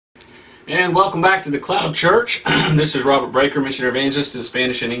And welcome back to the Cloud Church. This is Robert Breaker, missionary evangelist to the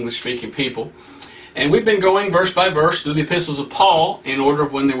Spanish and English speaking people. And we've been going verse by verse through the epistles of Paul in order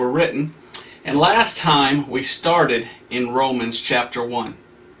of when they were written. And last time we started in Romans chapter 1.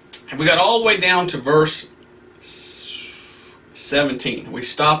 And we got all the way down to verse 17. We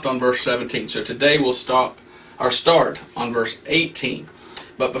stopped on verse 17. So today we'll start on verse 18.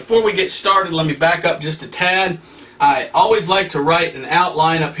 But before we get started, let me back up just a tad. I always like to write an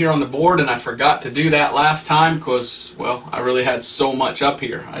outline up here on the board, and I forgot to do that last time because, well, I really had so much up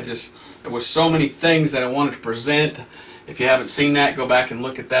here. There was so many things that I wanted to present. If you haven't seen that, go back and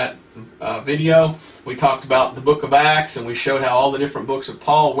look at that video. We talked about the book of Acts, and we showed how all the different books of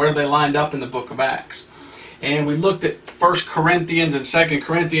Paul, where they lined up in the book of Acts. And we looked at 1 Corinthians and 2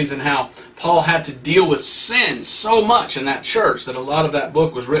 Corinthians and how Paul had to deal with sin so much in that church that a lot of that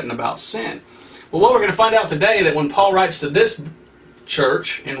book was written about sin. Well, what we're going to find out today, that when Paul writes to this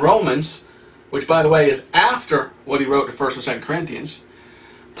church in Romans, which by the way is after what he wrote to 1 and 2 Corinthians,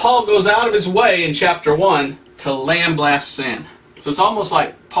 Paul goes out of his way in chapter 1 to lambaste sin. So it's almost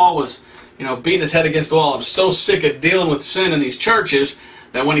like Paul was, beating his head against the wall. I'm so sick of dealing with sin in these churches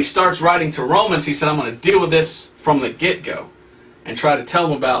that when he starts writing to Romans, he said, I'm going to deal with this from the get-go and try to tell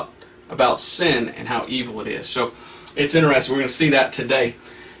them about sin and how evil it is. So it's interesting. We're going to see that today.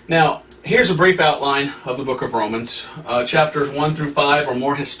 Now, here's a brief outline of the book of Romans. Chapters 1 through 5 are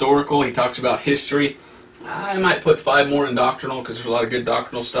more historical. He talks about history. I might put 5 more in doctrinal because there's a lot of good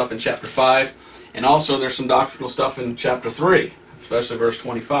doctrinal stuff in chapter 5. And also there's some doctrinal stuff in chapter 3, especially verse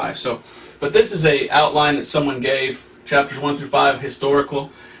 25. But this is an outline that someone gave. Chapters 1 through 5,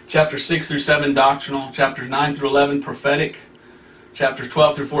 historical. Chapters 6 through 7, doctrinal. Chapters 9 through 11, prophetic. Chapters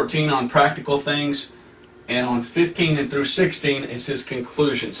 12 through 14 on practical things. And on 15 and through 16 is his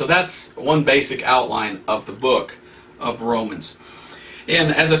conclusion. So that's one basic outline of the book of Romans.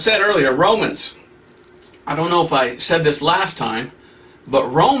 And as I said earlier, Romans, I don't know if I said this last time, but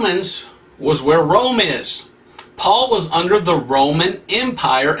Romans was where Rome is. Paul was under the Roman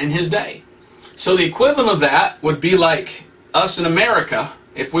Empire in his day. So the equivalent of that would be like us in America.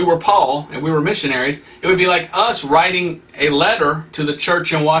 If we were Paul and we were missionaries, it would be like us writing a letter to the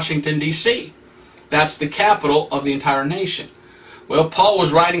church in Washington, D.C. That's the capital of the entire nation. Well, Paul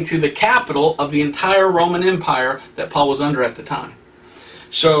was writing to the capital of the entire Roman Empire that Paul was under at the time.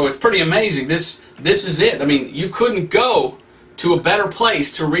 So it's pretty amazing. This is it. I mean, you couldn't go to a better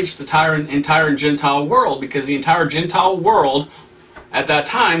place to reach the entire Gentile world, because the entire Gentile world at that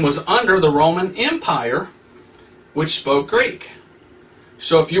time was under the Roman Empire, which spoke Greek.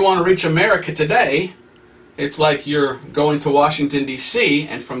 So if you want to reach America today, it's like you're going to Washington, D.C.,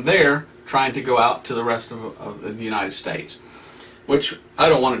 and from there trying to go out to the rest of the United States, which I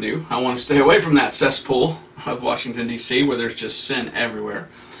don't want to do. I want to stay away from that cesspool of Washington, D.C., where there's just sin everywhere.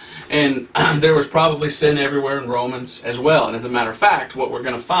 And there was probably sin everywhere in Romans as well. And as a matter of fact, what we're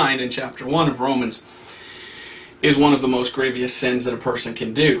going to find in chapter 1 of Romans is one of the most grievous sins that a person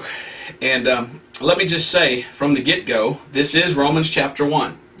can do. And let me just say from the get-go, this is Romans chapter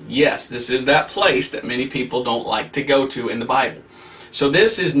 1. Yes, this is that place that many people don't like to go to in the Bible. So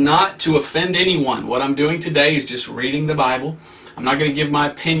this is not to offend anyone. What I'm doing today is just reading the Bible. I'm not going to give my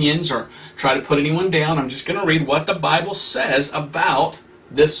opinions or try to put anyone down. I'm just going to read what the Bible says about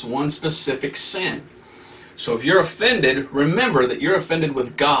this one specific sin. So if you're offended, remember that you're offended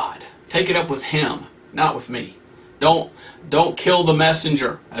with God. Take it up with Him, not with me. Don't kill the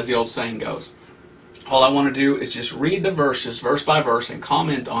messenger, as the old saying goes. All I want to do is just read the verses, verse by verse, and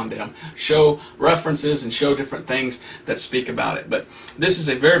comment on them. Show references and show different things that speak about it. But this is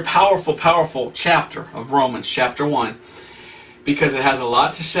a very powerful, powerful chapter of Romans, chapter 1, because it has a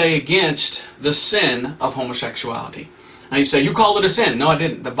lot to say against the sin of homosexuality. Now you say, you called it a sin. No, I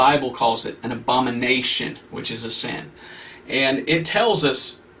didn't. The Bible calls it an abomination, which is a sin. And it tells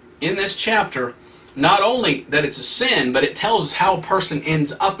us in this chapter not only that it's a sin, but it tells us how a person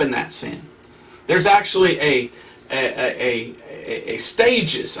ends up in that sin. There's actually a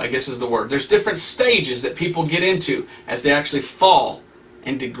stages, I guess is the word. There's different stages that people get into as they actually fall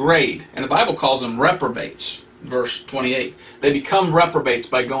and degrade. And the Bible calls them reprobates, verse 28. They become reprobates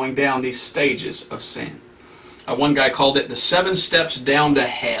by going down these stages of sin. One guy called it the 7 steps down to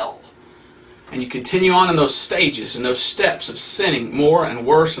hell. And you continue on in those stages and those steps of sinning more and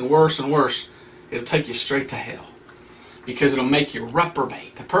worse and worse and worse. It'll take you straight to hell, because it'll make you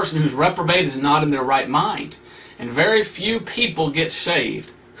reprobate. The person who's reprobate is not in their right mind. And very few people get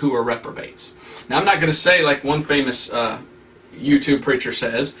saved who are reprobates. Now, I'm not going to say, like one famous YouTube preacher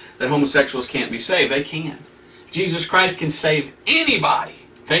says, that homosexuals can't be saved. They can. Jesus Christ can save anybody.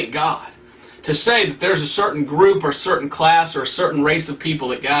 Thank God. to say that there's a certain group or a certain class or a certain race of people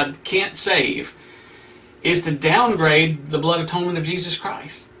that God can't save is to downgrade the blood atonement of Jesus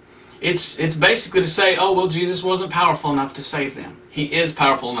Christ. It's basically to say, oh, well, Jesus wasn't powerful enough to save them. He is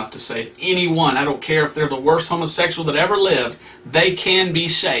powerful enough to save anyone. I don't care if they're the worst homosexual that ever lived. They can be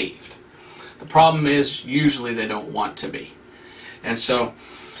saved. The problem is usually they don't want to be. And so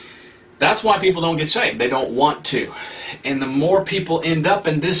that's why people don't get saved. They don't want to. And the more people end up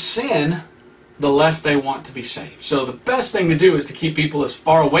in this sin, the less they want to be saved. So the best thing to do is to keep people as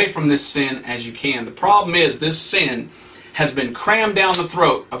far away from this sin as you can. The problem is this sin has been crammed down the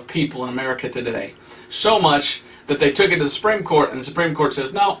throat of people in America today. So much that they took it to the Supreme Court, and the Supreme Court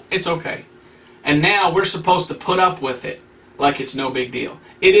says, no, it's okay. And now we're supposed to put up with it like it's no big deal.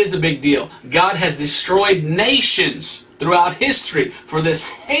 It is a big deal. God has destroyed nations throughout history for this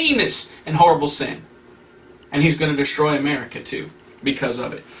heinous and horrible sin. And He's going to destroy America too because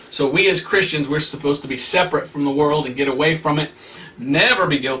of it. So we as Christians, we're supposed to be separate from the world and get away from it. Never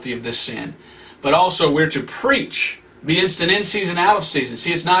be guilty of this sin. But also we're to preach. Be instant in season, out of season.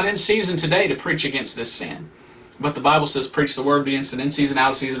 See, it's not in season today to preach against this sin. But the Bible says, preach the word, be instant in season,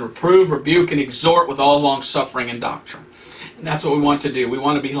 out of season, reprove, rebuke, and exhort with all long-suffering and doctrine. And that's what we want to do. We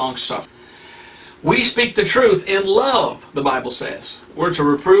want to be long-suffering. We speak the truth in love, the Bible says. We're to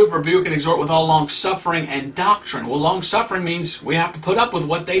reprove, rebuke, and exhort with all long-suffering and doctrine. Well, long-suffering means we have to put up with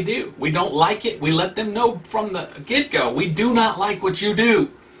what they do. We don't like it. We let them know from the get-go. We do not like what you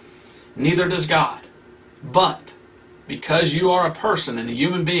do. Neither does God. But because you are a person and a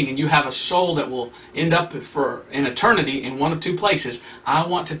human being and you have a soul that will end up for an eternity in one of two places, I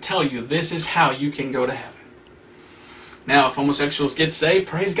want to tell you this is how you can go to heaven. Now, if homosexuals get saved,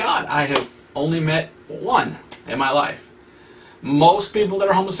 praise God. I have only met one in my life. Most people that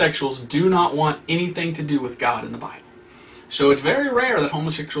are homosexuals do not want anything to do with God in the Bible. So it's very rare that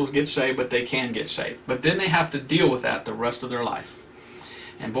homosexuals get saved, but they can get saved. But then they have to deal with that the rest of their life.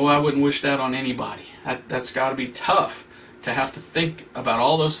 And boy, I wouldn't wish that on anybody. That's got to be tough to have to think about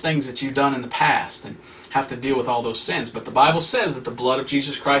all those things that you've done in the past and have to deal with all those sins. But the Bible says that the blood of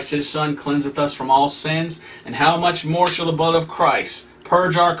Jesus Christ, His Son, cleanseth us from all sins. And how much more shall the blood of Christ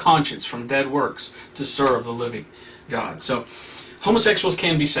purge our conscience from dead works to serve the living God? So homosexuals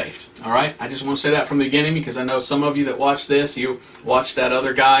can be saved. All right? I just want to say that from the beginning because I know some of you that watch this, you watch that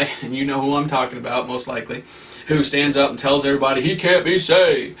other guy and you know who I'm talking about most likely, who stands up and tells everybody he can't be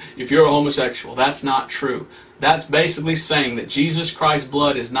saved if you're a homosexual. That's not true. That's basically saying that Jesus Christ's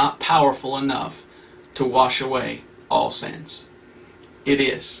blood is not powerful enough to wash away all sins. It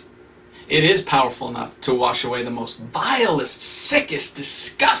is. It is powerful enough to wash away the most vilest, sickest,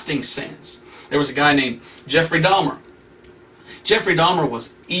 disgusting sins. There was a guy named Jeffrey Dahmer. Jeffrey Dahmer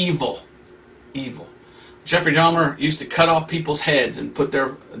was evil. Evil. Jeffrey Dahmer used to cut off people's heads and put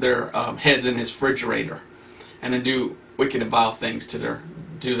their heads in his refrigerator and then do wicked and vile things to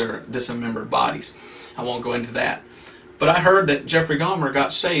their dismembered bodies. I won't go into that. But I heard that Jeffrey Dahmer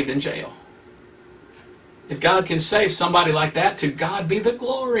got saved in jail. If God can save somebody like that, to God be the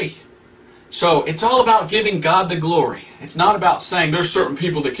glory. So it's all about giving God the glory. It's not about saying there's certain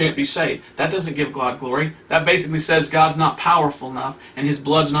people that can't be saved. That doesn't give God glory. That basically says God's not powerful enough and His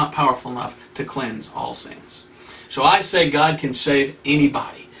blood's not powerful enough to cleanse all sins. So I say God can save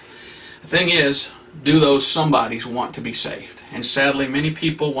anybody. The thing is, do those somebodies want to be saved? And sadly, many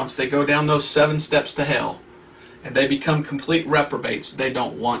people, once they go down those 7 steps to hell, and they become complete reprobates, they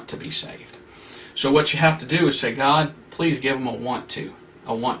don't want to be saved. So what you have to do is say, God, please give them a want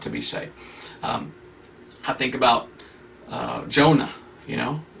to be saved. I think about Jonah, you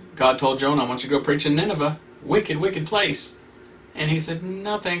know. God told Jonah, I want you to go preach in Nineveh, wicked, wicked place. And he said,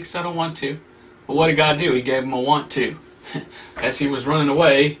 no thanks, I don't want to. But what did God do? He gave him a want to. As he was running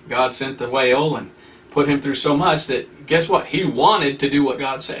away, God sent the whale and put him through so much that, guess what? He wanted to do what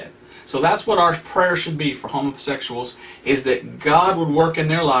God said. So that's what our prayer should be for homosexuals, is that God would work in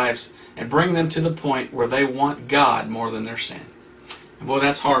their lives and bring them to the point where they want God more than their sin. And boy,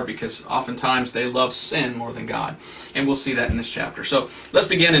 that's hard because oftentimes they love sin more than God. And we'll see that in this chapter. So let's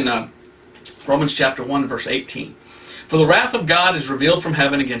begin in Romans chapter 1, verse 18. For the wrath of God is revealed from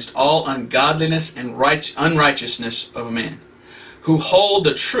heaven against all ungodliness and unrighteousness of men, who hold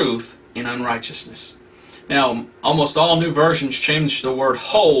the truth in unrighteousness. Now, almost all new versions change the word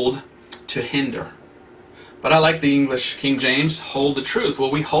hold to hinder. But I like the English King James, hold the truth.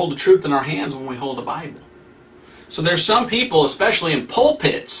 Well, we hold the truth in our hands when we hold the Bible. So there's some people, especially in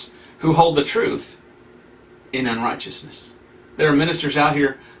pulpits, who hold the truth in unrighteousness. There are ministers out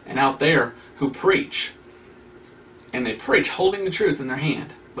here and out there who preach. And they preach holding the truth in their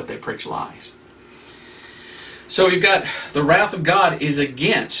hand, but they preach lies. So you've got the wrath of God is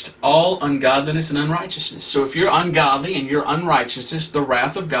against all ungodliness and unrighteousness. So if you're ungodly and you're unrighteousness, the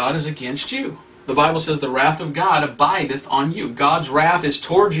wrath of God is against you. The Bible says the wrath of God abideth on you. God's wrath is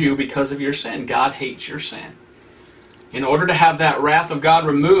towards you because of your sin. God hates your sin. In order to have that wrath of God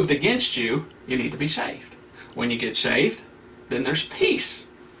removed against you, you need to be saved. When you get saved, then there's peace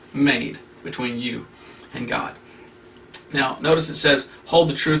made between you and God. Now, notice it says, hold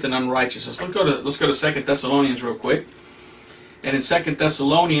the truth in unrighteousness. Let's go to 2 Thessalonians real quick. And in 2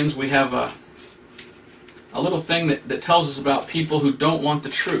 Thessalonians, we have a little thing that tells us about people who don't want the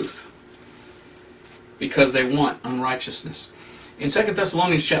truth because they want unrighteousness. In 2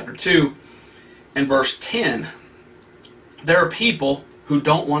 Thessalonians chapter 2 and verse 10, there are people who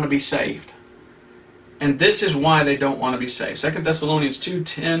don't want to be saved. And this is why they don't want to be saved. 2 Thessalonians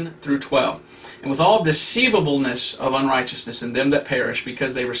 2:10 through 12. And with all deceivableness of unrighteousness in them that perish,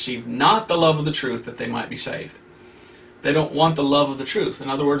 because they receive not the love of the truth, that they might be saved. They don't want the love of the truth. In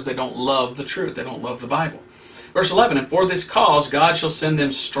other words, they don't love the truth. They don't love the Bible. Verse 11, and for this cause God shall send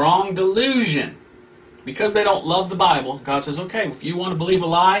them strong delusion. Because they don't love the Bible, God says, okay, if you want to believe a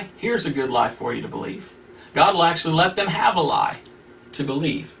lie, here's a good lie for you to believe. God will actually let them have a lie to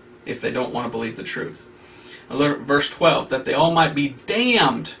believe if they don't want to believe the truth. Verse 12, that they all might be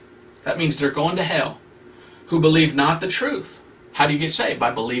damned. That means they're going to hell. Who believe not the truth. How do you get saved?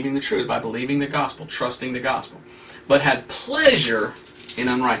 By believing the truth, by believing the gospel, trusting the gospel. But had pleasure in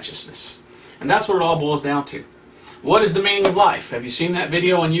unrighteousness. And that's what it all boils down to. What is the meaning of life? Have you seen that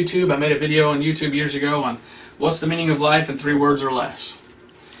video on YouTube? I made a video on YouTube years ago on what's the meaning of life in 3 words or less.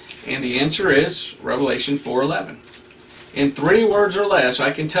 And the answer is Revelation 4:11. In 3 words or less,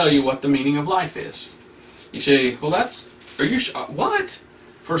 I can tell you what the meaning of life is. You say, well, are you what?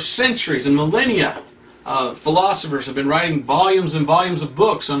 For centuries and millennia, philosophers have been writing volumes and volumes of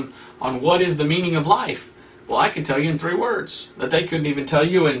books on what is the meaning of life. Well, I can tell you in 3 words that they couldn't even tell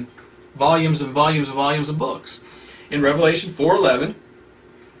you in volumes and volumes and volumes of books. In Revelation 4:11,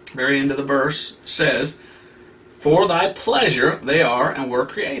 very end of the verse, says, for thy pleasure they are and were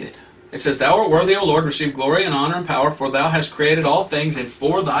created. It says, thou art worthy, O Lord, receive glory and honor and power, for thou hast created all things, and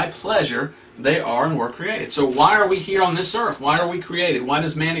for thy pleasure they are and were created. So why are we here on this earth? Why are we created? Why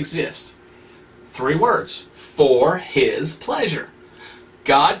does man exist? 3 words. For his pleasure.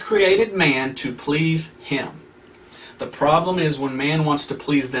 God created man to please him. The problem is when man wants to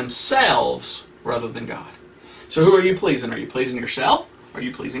please themselves rather than God. So who are you pleasing? Are you pleasing yourself or are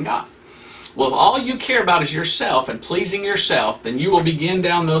you pleasing God? Well, if all you care about is yourself and pleasing yourself, then you will begin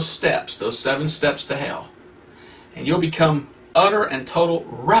down those steps, those 7 steps to hell. And you'll become utter and total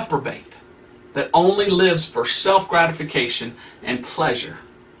reprobate that only lives for self-gratification and pleasure.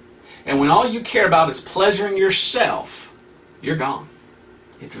 And when all you care about is pleasuring yourself, you're gone.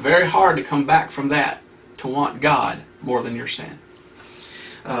 It's very hard to come back from that to want God more than your sin.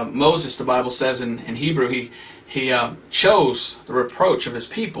 Moses, the Bible says in Hebrew, he chose the reproach of his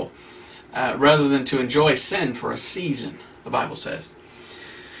people rather than to enjoy sin for a season, the Bible says.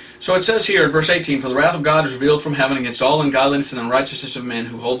 So it says here in verse 18, for the wrath of God is revealed from heaven against all ungodliness and unrighteousness of men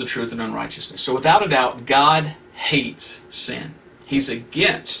who hold the truth in unrighteousness. So without a doubt, God hates sin. He's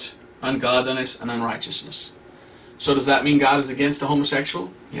against ungodliness and unrighteousness. So does that mean God is against a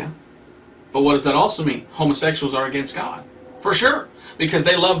homosexual? Yeah. But what does that also mean? Homosexuals are against God. For sure. Because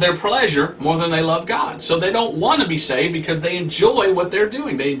they love their pleasure more than they love God. So they don't want to be saved because they enjoy what they're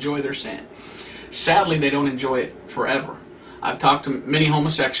doing. They enjoy their sin. Sadly, they don't enjoy it forever. I've talked to many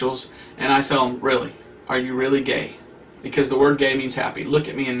homosexuals and I tell them, really, are you really gay? Because the word gay means happy. Look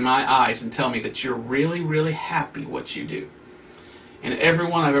at me in my eyes and tell me that you're really, really happy what you do. And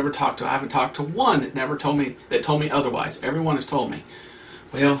everyone I've ever talked to, I haven't talked to one that told me otherwise. Everyone has told me,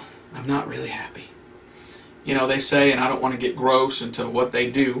 well, I'm not really happy. You know, they say, and I don't want to get gross into what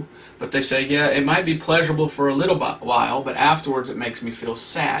they do, but they say, yeah, it might be pleasurable for a little while, but afterwards it makes me feel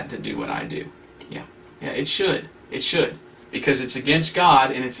sad to do what I do. Yeah, it should. It should. Because it's against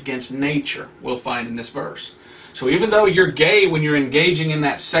God and it's against nature, we'll find in this verse. So even though you're gay when you're engaging in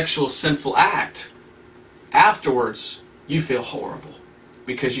that sexual sinful act, afterwards you feel horrible.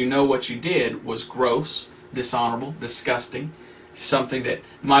 Because you know what you did was gross, dishonorable, disgusting, something that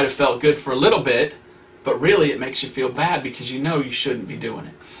might have felt good for a little bit, but really it makes you feel bad because you know you shouldn't be doing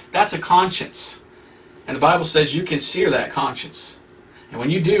it. That's a conscience. And the Bible says you can sear that conscience. And when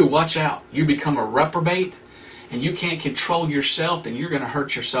you do, watch out. You become a reprobate and you can't control yourself, then you're going to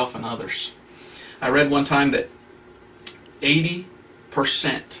hurt yourself and others. I read one time that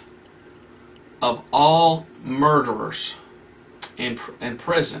 80% of all murderers in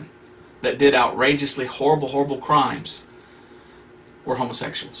prison that did outrageously horrible crimes were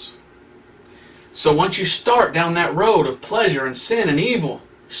homosexuals. So once you start down that road of pleasure and sin and evil,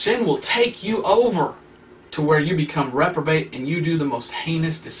 sin will take you over to where you become reprobate and you do the most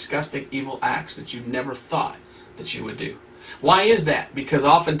heinous, disgusting, evil acts that you never thought that you would do. Why is that? Because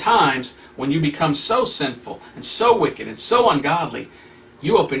oftentimes when you become so sinful and so wicked and so ungodly,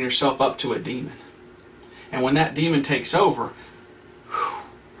 you open yourself up to a demon. And when that demon takes over,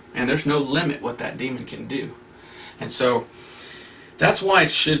 and there's no limit what that demon can do. And so that's why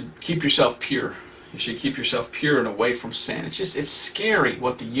it should keep yourself pure. You should keep yourself pure and away from sin. It's scary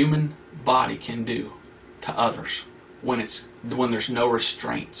what the human body can do to others when there's no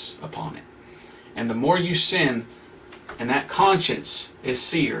restraints upon it. And the more you sin, and that conscience is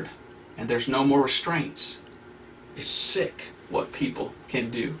seared, and there's no more restraints, it's sick what people can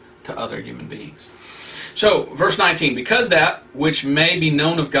do to other human beings. So, verse 19, because that which may be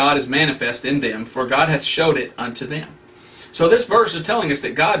known of God is manifest in them, for God hath showed it unto them. So this verse is telling us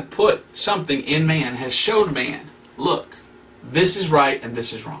that God put something in man, has showed man, look, this is right and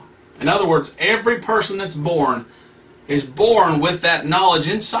this is wrong. In other words, every person that's born is born with that knowledge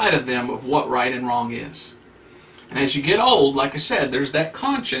inside of them of what right and wrong is. And as you get old, like I said, there's that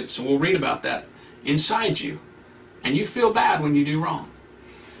conscience, and we'll read about that, inside you. And you feel bad when you do wrong.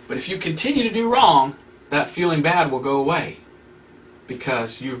 But if you continue to do wrong, that feeling bad will go away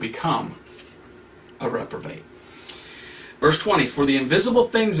because you've become a reprobate. Verse 20, for the invisible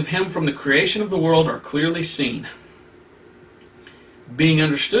things of him from the creation of the world are clearly seen, being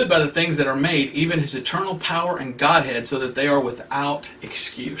understood by the things that are made, even his eternal power and Godhead, so that they are without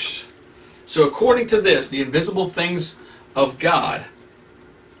excuse. So according to this, the invisible things of God,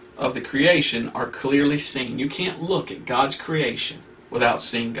 of the creation, are clearly seen. You can't look at God's creation without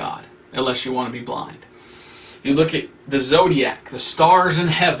seeing God, unless you want to be blind. You look at the zodiac, the stars in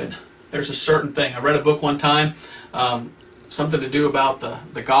heaven. There's a certain thing. I read a book one time, something to do about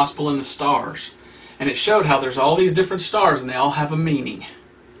the gospel and the stars. And it showed how there's all these different stars and they all have a meaning.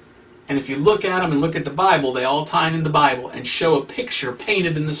 And if you look at them and look at the Bible, they all tie in the Bible and show a picture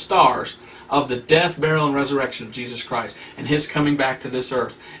painted in the stars of the death, burial, and resurrection of Jesus Christ and his coming back to this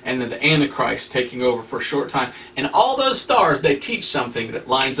earth, and then the Antichrist taking over for a short time. And all those stars, they teach something that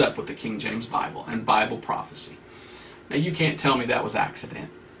lines up with the King James Bible and Bible prophecy. Now you can't tell me that was accident.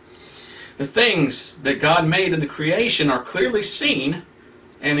 The things that God made in the creation are clearly seen,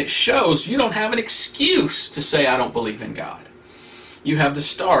 and it shows you don't have an excuse to say I don't believe in God. You have the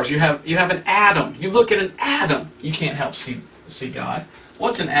stars, you have an atom. You look at an atom, you can't help see God.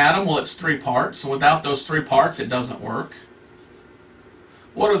 What's an atom? Well, it's 3 parts. And without those 3 parts, it doesn't work.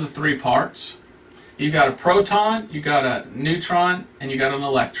 What are the 3 parts? You got a proton, you got a neutron, and you got an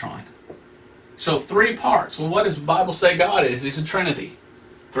electron. So 3 parts. Well, what does the Bible say God is? He's a Trinity.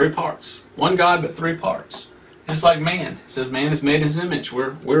 3 parts. One God, but 3 parts. Just like man. It says man is made in his image.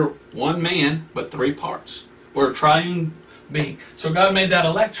 We're one man, but 3 parts. We're a triune being. So God made that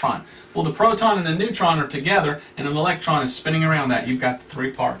electron. Well, the proton and the neutron are together, and an electron is spinning around that. You've got the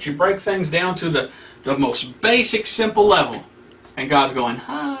 3 parts. You break things down to the most basic, simple level, and God's going,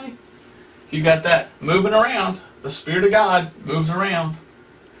 hi. You got that moving around. The Spirit of God moves around.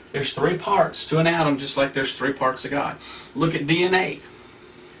 There's 3 parts to an atom, just like there's 3 parts of God. Look at DNA.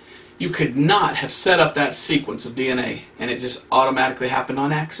 You could not have set up that sequence of DNA, and it just automatically happened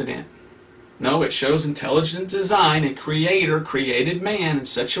on accident. No, it shows intelligent design, and Creator created man in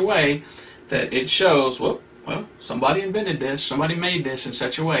such a way that it shows, well, somebody invented this, somebody made this in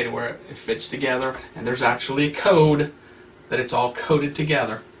such a way to where it fits together, and there's actually a code that it's all coded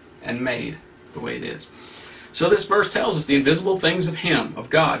together and made the way it is. So this verse tells us the invisible things of Him,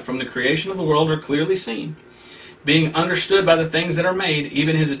 of God, from the creation of the world are clearly seen, being understood by the things that are made,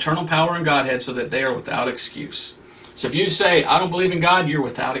 even His eternal power and Godhead, so that they are without excuse. So if you say, I don't believe in God, you're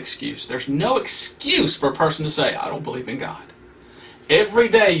without excuse. There's no excuse for a person to say, I don't believe in God. Every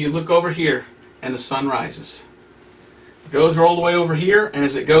day you look over here and the sun rises. It goes all the way over here, and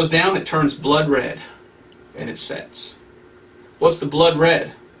as it goes down, it turns blood red, and it sets. What's the blood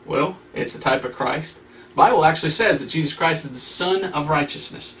red? Well, it's a type of Christ. The Bible actually says that Jesus Christ is the Son of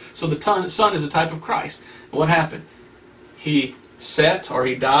righteousness. So the Son is a type of Christ. And what happened? He set, or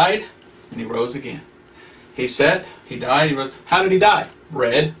He died, and He rose again. He set, He died, He rose. How did He die?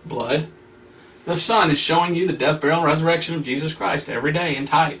 Red, blood. The Son is showing you the death, burial, and resurrection of Jesus Christ every day in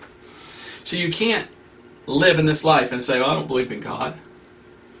type. So you can't live in this life and say, oh, I don't believe in God.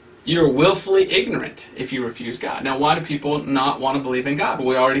 You're willfully ignorant if you refuse God. Now, why do people not want to believe in God? Well,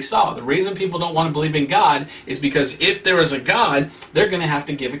 we already saw. The reason people don't want to believe in God is because if there is a God, they're going to have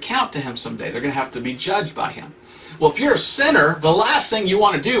to give account to Him someday. They're going to have to be judged by Him. Well, if you're a sinner, the last thing you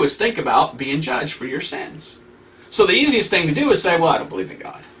want to do is think about being judged for your sins. So the easiest thing to do is say, well, I don't believe in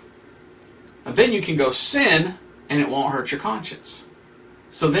God. And then you can go sin, and it won't hurt your conscience.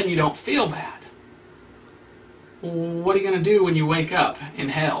 So then you don't feel bad. What are you going to do when you wake up in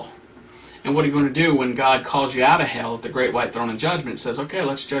hell? And what are you going to do when God calls you out of hell at the great white throne of judgment and says, okay,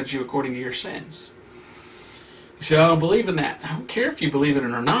 let's judge you according to your sins? You say, I don't believe in that. I don't care if you believe it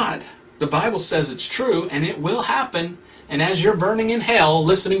or not. The Bible says it's true, and it will happen. And as you're burning in hell,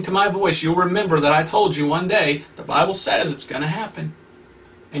 listening to my voice, you'll remember that I told you one day, the Bible says it's going to happen.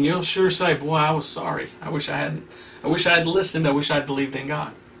 And you'll sure say, boy, I was sorry. I wish I had listened. I wish I had believed in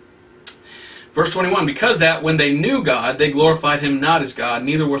God. Verse 21, because that when they knew God, they glorified him not as God,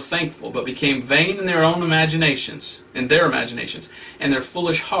 neither were thankful, but became vain in their own imaginations, and their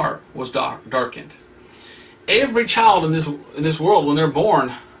foolish heart was darkened. Every child in this world, when they're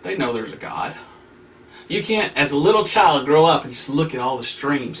born, they know there's a God. You can't, as a little child, grow up and just look at all the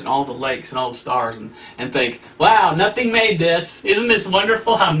streams and all the lakes and all the stars and think, wow, nothing made this. Isn't this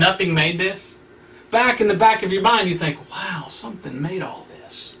wonderful how nothing made this? Back in the back of your mind, you think, wow, something made all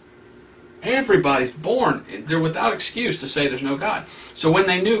this. Everybody's born. They're without excuse to say there's no God. So when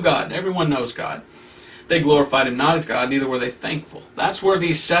they knew God, everyone knows God, they glorified him not as God, neither were they thankful. That's where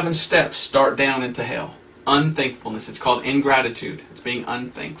these 7 steps start down into hell. Unthankfulness. It's called ingratitude. It's being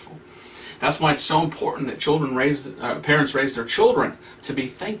unthankful. That's why it's so important that parents raise their children to be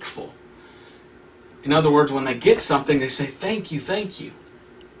thankful. In other words, when they get something, they say, thank you, thank you.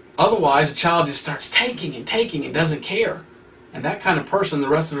 Otherwise, a child just starts taking and doesn't care. And that kind of person, the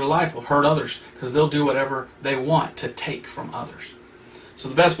rest of their life, will hurt others because they'll do whatever they want to take from others. So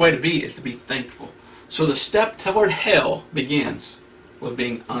the best way to be is to be thankful. So the step toward hell begins with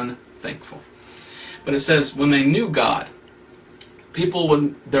being unthankful. But it says, when they knew God, people,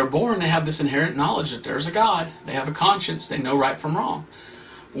 when they're born, they have this inherent knowledge that there's a God. They have a conscience. They know right from wrong.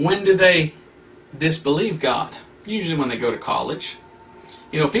 When do they disbelieve God? Usually when they go to college.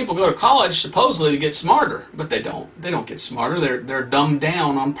 You know, people go to college supposedly to get smarter, but they don't. They don't get smarter. They're dumbed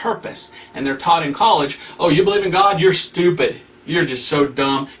down on purpose. And they're taught in college, oh, you believe in God? You're stupid. You're just so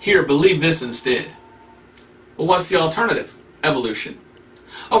dumb. Here, believe this instead. Well, what's the alternative? Evolution.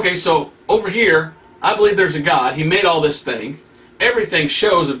 Okay, so over here, I believe there's a God. He made all this thing. Everything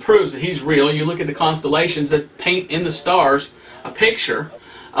shows and proves that he's real. You look at the constellations that paint in the stars a picture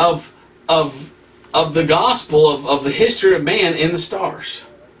of the gospel of the history of man in the stars.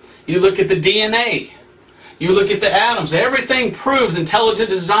 You look at the DNA. You look at the atoms. Everything proves intelligent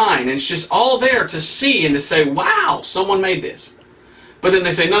design. And it's just all there to see and to say, wow, someone made this. But then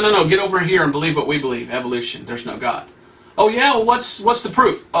they say, no, get over here and believe what we believe, evolution. There's no God. Oh yeah, well what's the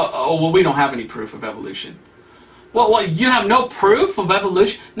proof? Well, we don't have any proof of evolution. Well, you have no proof of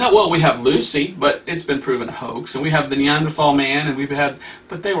evolution? No, well, we have Lucy, but it's been proven a hoax. And we have the Neanderthal man, and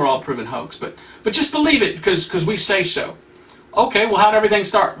but they were all proven hoax. But just believe it, because we say so. Okay, well, how did everything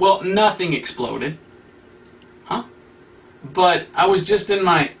start? Well, nothing exploded. Huh? But I was just in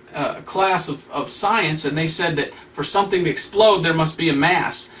my class of science, and they said that for something to explode, there must be a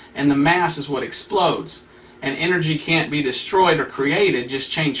mass. And the mass is what explodes. And energy can't be destroyed or created, just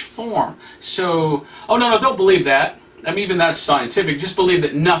change form. So, oh no, don't believe that. I mean, even that's scientific. Just believe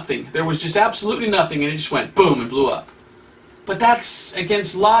that nothing. There was just absolutely nothing, and it just went boom and blew up. But that's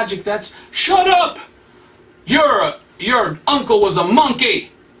against logic. That's, shut up! Your uncle was a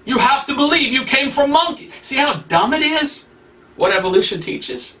monkey. You have to believe you came from monkeys. See how dumb it is? What evolution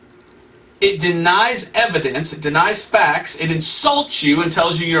teaches? It denies evidence. It denies facts. It insults you and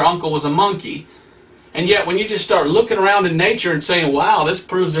tells you your uncle was a monkey. And yet when you just start looking around in nature and saying, wow, this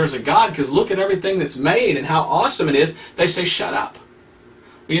proves there's a God because look at everything that's made and how awesome it is, they say, shut up.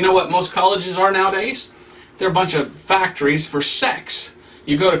 Well, you know what most colleges are nowadays? They're a bunch of factories for sex.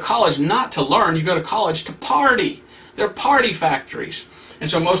 You go to college not to learn, you go to college to party. They're party factories. And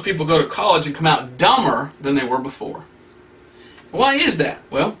so most people go to college and come out dumber than they were before. Why is that?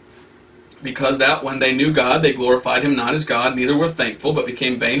 Well, because that when they knew God, they glorified him not as God, neither were thankful, but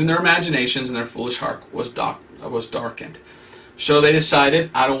became vain in their imaginations, and their foolish heart was darkened. So they decided,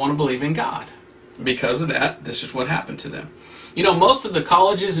 I don't want to believe in God. Because of that, this is what happened to them. You know, most of the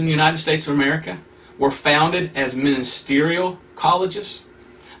colleges in the United States of America were founded as ministerial colleges.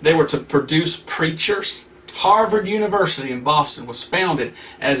 They were to produce preachers. Harvard University in Boston was founded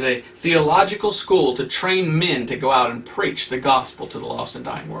as a theological school to train men to go out and preach the gospel to the lost and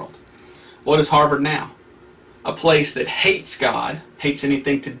dying world. What is Harvard now? A place that hates God, hates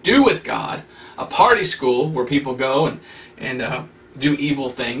anything to do with God, a party school where people go and do evil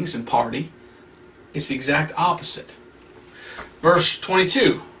things and party. It's the exact opposite. Verse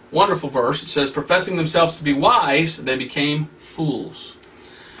 22, wonderful verse. It says, professing themselves to be wise, they became fools.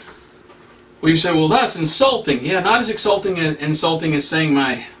 Well, you say, well, that's insulting. Yeah, not as insulting as saying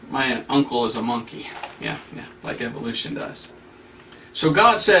my uncle is a monkey. Yeah, like evolution does. So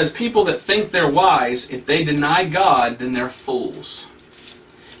God says people that think they're wise, if they deny God, then they're fools.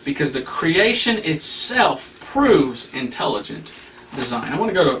 Because the creation itself proves intelligent design. I want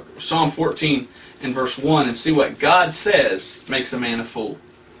to go to Psalm 14 and verse 1 and see what God says makes a man a fool.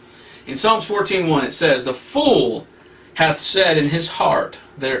 In Psalms 14:1 it says, "The fool hath said in his heart,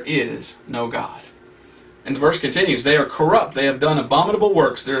 there is no God." And the verse continues, "They are corrupt, they have done abominable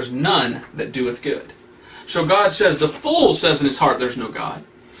works, there is none that doeth good." So God says, the fool says in his heart, there's no God.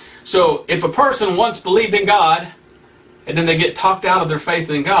 So if a person once believed in God, and then they get talked out of their faith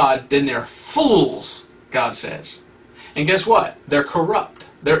in God, then they're fools, God says. And guess what? They're corrupt.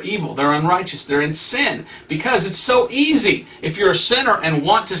 They're evil. They're unrighteous. They're in sin. Because it's so easy, if you're a sinner and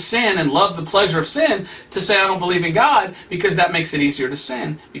want to sin and love the pleasure of sin, to say, I don't believe in God, because that makes it easier to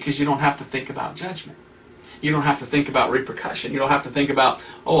sin, because you don't have to think about judgment. You don't have to think about repercussion. You don't have to think about,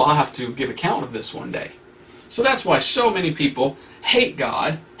 oh, I'll have to give account of this one day. So that's why so many people hate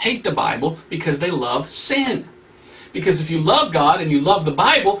God, hate the Bible, because they love sin. Because if you love God and you love the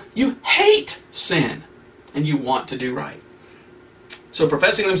Bible, you hate sin. And you want to do right. So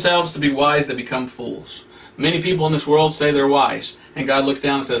professing themselves to be wise, they become fools. Many people in this world say they're wise. And God looks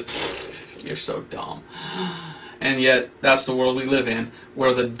down and says, you're so dumb. And yet, that's the world we live in,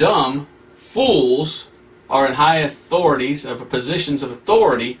 where the dumb fools are in high authorities, of positions of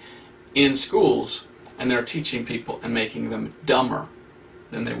authority in schools. And they're teaching people and making them dumber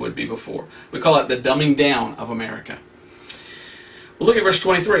than they would be before. We call it the dumbing down of America. Well, look at verse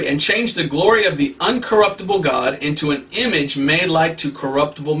 23. "And change the glory of the uncorruptible God into an image made like to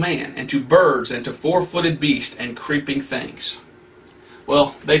corruptible man, and to birds, and to four-footed beasts, and creeping things."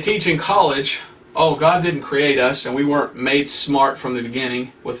 Well, they teach in college, oh, God didn't create us, and we weren't made smart from the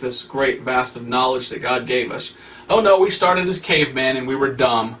beginning with this great vast of knowledge that God gave us. Oh no, we started as cavemen, and we were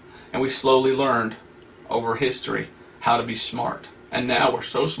dumb, and we slowly learned over history how to be smart. And now we're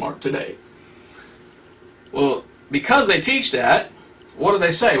so smart today. Well, because they teach that, what do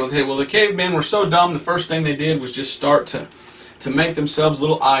they say? Well, the cavemen were so dumb, the first thing they did was just start to make themselves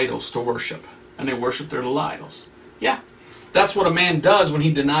little idols to worship. And they worship their little idols. Yeah, that's what a man does when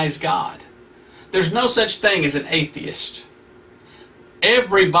he denies God. There's no such thing as an atheist.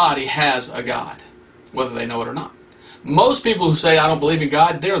 Everybody has a God, whether they know it or not. Most people who say, I don't believe in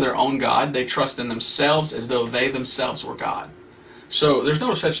God, they're their own God. They trust in themselves as though they themselves were God. So there's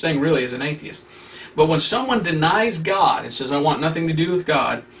no such thing really as an atheist. But when someone denies God and says, I want nothing to do with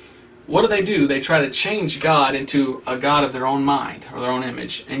God, what do? They try to change God into a God of their own mind or their own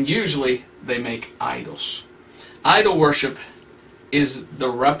image. And usually they make idols. Idol worship is the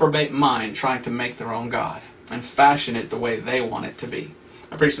reprobate mind trying to make their own God and fashion it the way they want it to be.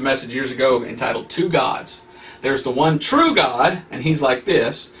 I preached a message years ago entitled Two Gods. There's the one true God, and he's like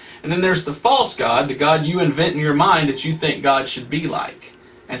this. And then there's the false God, the God you invent in your mind that you think God should be like.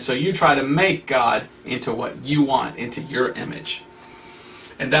 And so you try to make God into what you want, into your image.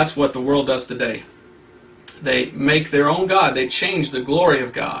 And that's what the world does today. They make their own God. They change the glory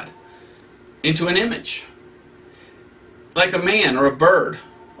of God into an image. Like a man or a bird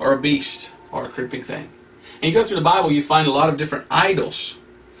or a beast or a creeping thing. And you go through the Bible, you find a lot of different idols.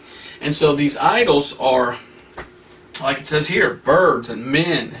 And so these idols are, like it says here, birds and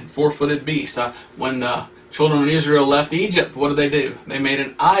men and four-footed beasts. When the children of Israel left Egypt, what do? They made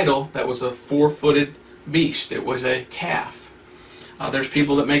an idol that was a four-footed beast. It was a calf. There's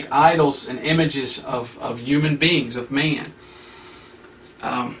people that make idols and images of human beings, of man.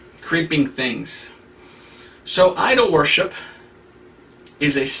 Creeping things. So idol worship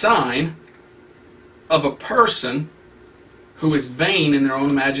is a sign of a person who is vain in their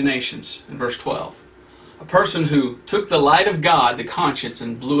own imaginations, in verse 12. A person who took the light of God, the conscience,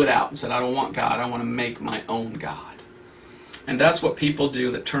 and blew it out and said, I don't want God, I want to make my own God. And that's what people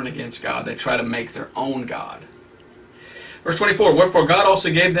do that turn against God. They try to make their own God. Verse 24, wherefore God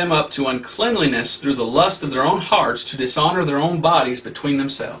also gave them up to uncleanliness through the lust of their own hearts, to dishonor their own bodies between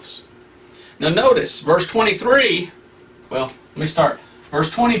themselves. Now notice, verse 23, well, let me start. Verse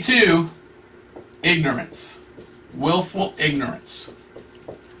 22, ignorance. Willful ignorance.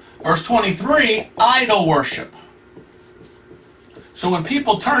 Verse 23, idol worship. So when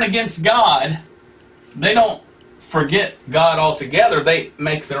people turn against God, they don't forget God altogether. They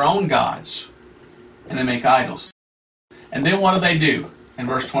make their own gods. And they make idols. And then what do? In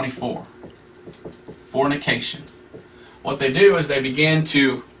verse 24? Fornication. What they do is they begin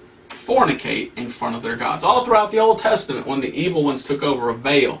to fornicate in front of their gods. All throughout the Old Testament, when the evil ones took over of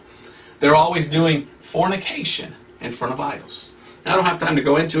Baal, they're always doing fornication in front of idols. Now, I don't have time to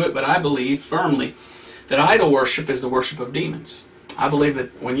go into it, but I believe firmly that idol worship is the worship of demons. I believe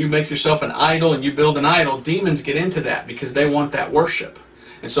that when you make yourself an idol and you build an idol, demons get into that because they want that worship.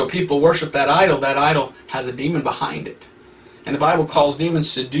 And so people worship that idol has a demon behind it. And the Bible calls demons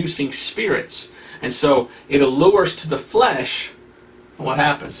seducing spirits. And so it allures to the flesh. And what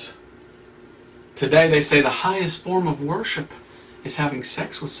happens? Today they say the highest form of worship is having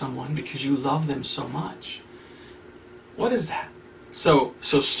sex with someone because you love them so much. What is that? So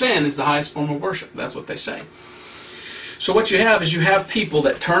sin is the highest form of worship. That's what they say. So what you have is you have people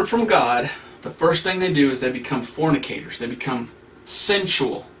that turn from God. The first thing they do is they become fornicators. They become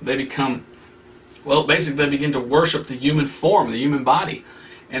sensual. They become, well, basically they begin to worship the human form, the human body.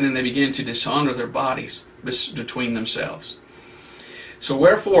 And then they begin to dishonor their bodies between themselves. So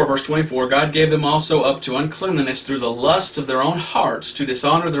wherefore, verse 24, God gave them also up to uncleanness through the lusts of their own hearts to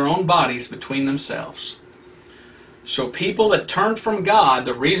dishonor their own bodies between themselves. So people that turned from God,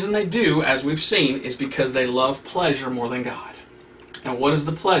 the reason they do, as we've seen, is because they love pleasure more than God. And what is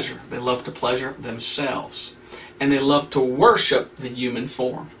the pleasure? They love to pleasure themselves. And they love to worship the human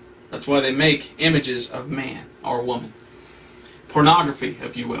form. That's why they make images of man or woman. Pornography,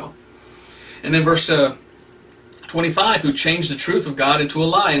 if you will. And then verse 25, who changed the truth of God into a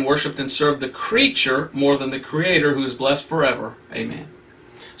lie and worshipped and served the creature more than the Creator, who is blessed forever. Amen.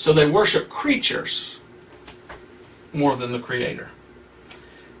 So they worship creatures more than the Creator.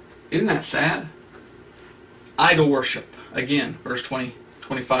 Isn't that sad? Idol worship. Again, verse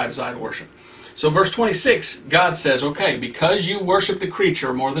 25 is idol worship. So verse 26, God says, okay, because you worship the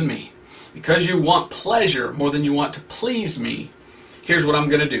creature more than me, because you want pleasure more than you want to please me, here's what I'm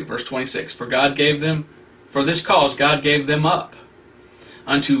going to do. Verse 26, for this cause God gave them up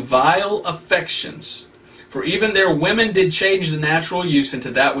unto vile affections. For even their women did change the natural use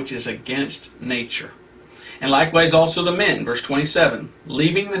into that which is against nature. And likewise also the men, verse 27,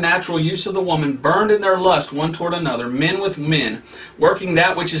 leaving the natural use of the woman, burned in their lust one toward another, men with men, working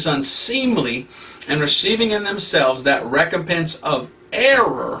that which is unseemly, and receiving in themselves that recompense of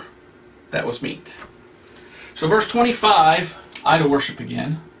error that was meet. So verse 25, idol worship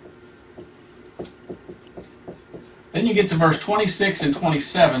again. Then you get to verse 26 and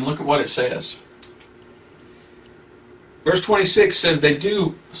 27, look at what it says. Verse 26 says they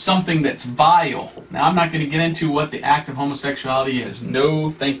do something that's vile. Now, I'm not going to get into what the act of homosexuality is. No,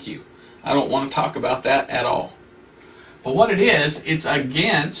 thank you. I don't want to talk about that at all. But what it is, it's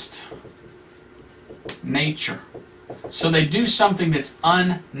against nature. So they do something that's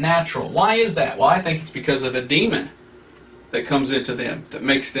unnatural. Why is that? Well, I think it's because of a demon that comes into them, that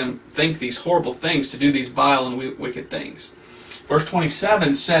makes them think these horrible things, to do these vile and wicked things. Verse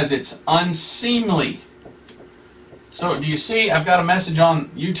 27 says it's unseemly. So do you see, I've got a message on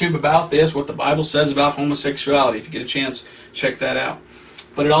YouTube about this, what the Bible says about homosexuality. If you get a chance, check that out.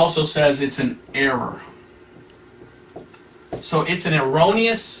 But it also says it's an error. So it's an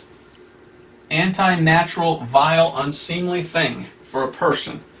erroneous, anti-natural, vile, unseemly thing for a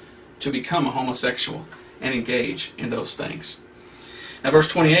person to become a homosexual and engage in those things. Now verse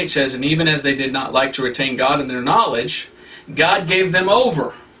 28 says, and even as they did not like to retain God in their knowledge, God gave them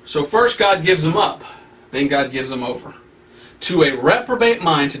over. So first God gives them up. Then God gives them over to a reprobate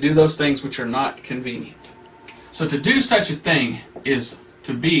mind to do those things which are not convenient. So to do such a thing is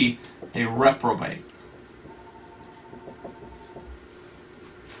to be a reprobate.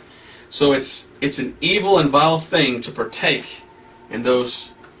 So it's an evil and vile thing to partake in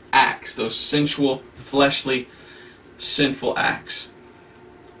those acts, those sensual, fleshly, sinful acts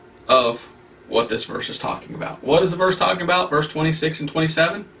of what this verse is talking about. What is the verse talking about? Verse 26 and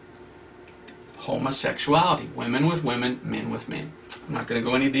 27? Homosexuality. Women with women, men with men. I'm not going to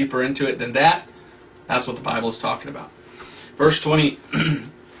go any deeper into it than that. That's what the Bible is talking about. Verse 20,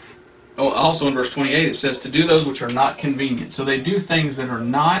 also in verse 28 it says, to do those which are not convenient. So they do things that are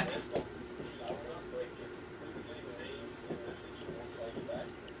not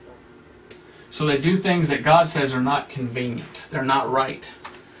So they do things that God says are not convenient. They're not right.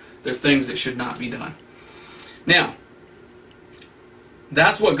 They're things that should not be done. Now,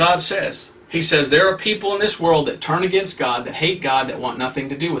 that's what God says. He says there are people in this world that turn against God, that hate God, that want nothing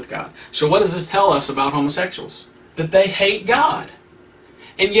to do with God. So what does this tell us about homosexuals? That they hate God.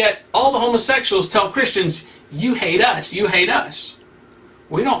 And yet all the homosexuals tell Christians, you hate us, you hate us.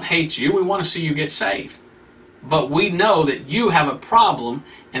 We don't hate you, we want to see you get saved. But we know that you have a problem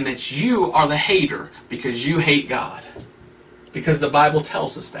and that you are the hater because you hate God. Because the Bible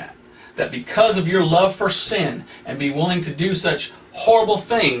tells us that. That because of your love for sin and be willing to do such horrible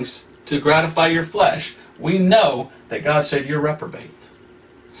things to gratify your flesh, we know that God said you're reprobate.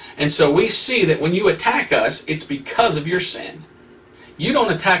 And so we see that when you attack us, it's because of your sin. You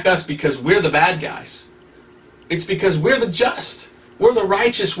don't attack us because we're the bad guys. It's because we're the just. We're the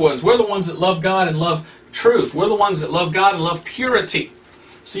righteous ones. We're the ones that love God and love truth. We're the ones that love God and love purity.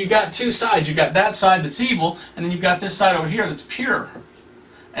 So you got two sides. You got that side that's evil, and then you've got this side over here that's pure.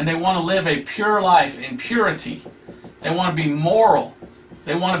 And they want to live a pure life in purity. They want to be moral.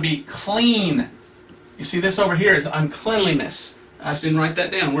 They want to be clean. You see, this over here is uncleanliness. I just didn't write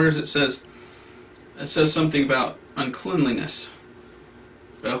that down. Where does it says? It says something about uncleanliness.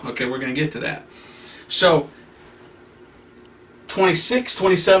 Well, okay, we're going to get to that. So, 26,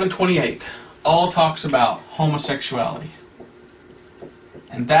 27, 28 all talks about homosexuality.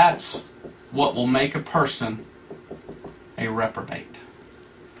 And that's what will make a person a reprobate.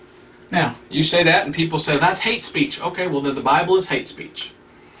 Now, you say that and people say, that's hate speech. Okay, well then the Bible is hate speech.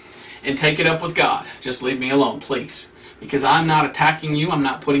 And take it up with God. Just leave me alone, please. Because I'm not attacking you, I'm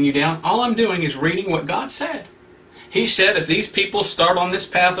not putting you down. All I'm doing is reading what God said. He said if these people start on this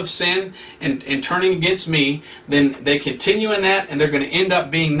path of sin and turning against me, then they continue in that and they're going to end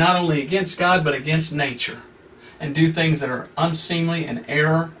up being not only against God but against nature. And do things that are unseemly and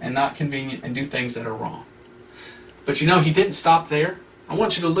error and not convenient and do things that are wrong. But you know, He didn't stop there. I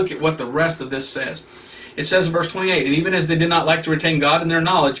want you to look at what the rest of this says. It says in verse 28, and even as they did not like to retain God in their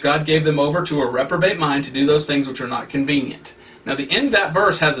knowledge, God gave them over to a reprobate mind to do those things which are not convenient. Now the end of that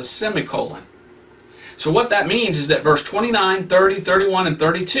verse has a semicolon. So what that means is that verse 29, 30, 31, and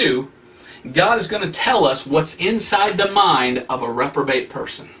 32, God is going to tell us what's inside the mind of a reprobate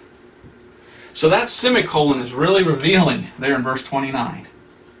person. So that semicolon is really revealing there in verse 29.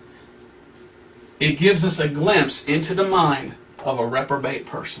 It gives us a glimpse into the mind of a reprobate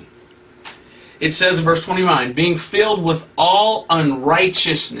person. It says in verse 29, being filled with all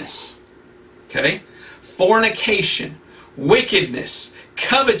unrighteousness, okay, fornication, wickedness,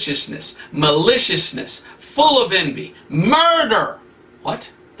 covetousness, maliciousness, full of envy, murder.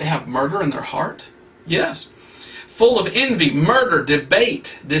 What? They have murder in their heart? Yes. Full of envy, murder,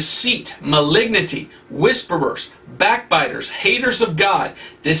 debate, deceit, malignity, whisperers, backbiters, haters of God,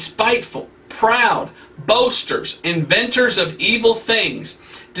 despiteful, proud, boasters, inventors of evil things,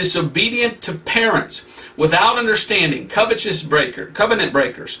 disobedient to parents, without understanding, covenant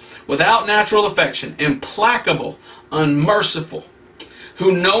breakers, without natural affection, implacable, unmerciful,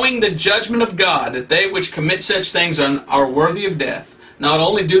 who knowing the judgment of God, that they which commit such things are worthy of death, not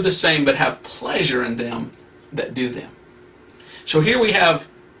only do the same, but have pleasure in them that do them. So here we have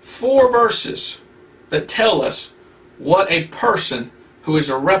 4 verses that tell us what a person who is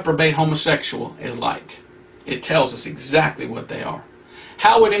a reprobate homosexual is like. It tells us exactly what they are.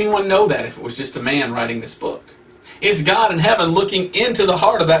 How would anyone know that if it was just a man writing this book? It's God in heaven looking into the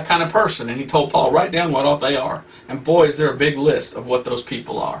heart of that kind of person. And He told Paul, write down what all they are. And boy, is there a big list of what those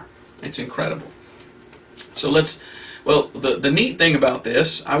people are. It's incredible. So the neat thing about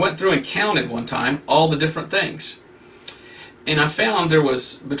this, I went through and counted one time all the different things. And I found there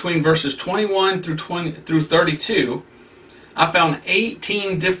was, between verses 21 through 32, I found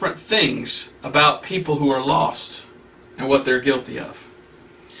 18 different things about people who are lost and what they're guilty of.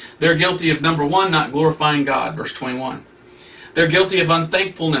 They're guilty of, number 1, not glorifying God, verse 21. They're guilty of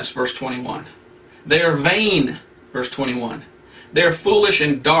unthankfulness, verse 21. They are vain, verse 21. They are foolish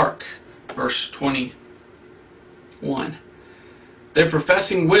and dark, verse 21. They're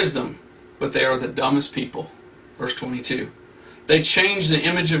professing wisdom, but they are the dumbest people, verse 22. They change the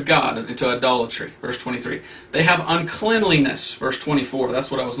image of God into idolatry, verse 23. They have uncleanliness, verse 24. That's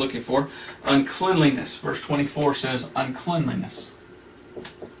what I was looking for. Uncleanliness, verse 24 says uncleanliness.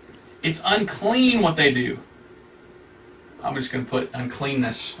 It's unclean what they do. I'm just going to put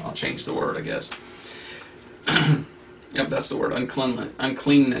uncleanness. I'll change the word, I guess. Yep, that's the word,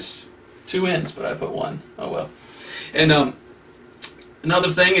 uncleanness. 2 N's, but I put 1. Oh well. And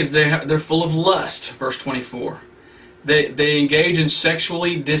another thing is they're full of lust, verse 24. They engage in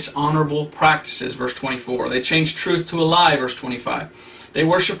sexually dishonorable practices, verse 24. They change truth to a lie, verse 25. They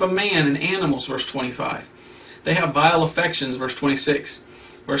worship a man and animals, verse 25. They have vile affections, verse 26.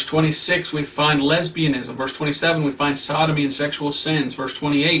 Verse 26, we find lesbianism. Verse 27, we find sodomy and sexual sins. Verse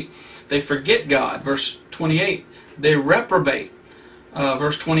 28, they forget God. Verse 28, they reprobate.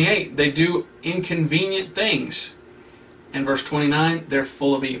 Verse 28, they do inconvenient things. And verse 29, they're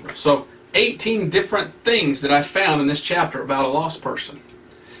full of evil. So 18 different things that I found in this chapter about a lost person.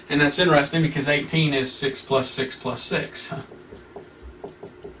 And that's interesting because 18 is 6 plus 6 plus 6.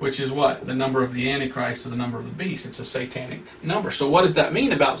 Which is what? The number of the Antichrist or the number of the beast. It's a satanic number. So what does that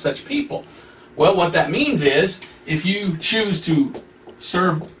mean about such people? Well, what that means is, if you choose to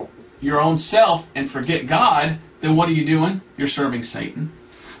serve your own self and forget God, then what are you doing? You're serving Satan.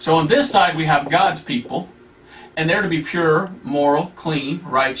 So on this side we have God's people, and they're to be pure, moral, clean,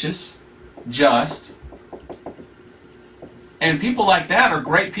 righteous, just, And people like that are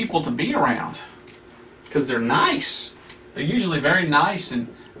great people to be around because they're nice. They're usually very nice and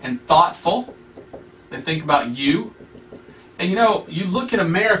thoughtful. They think about you. And you know, you look at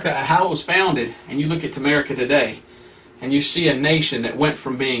America, how it was founded, and you look at America today, and you see a nation that went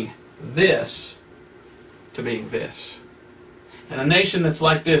from being this to being this. And a nation that's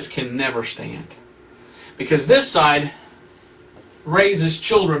like this can never stand. Because this side raises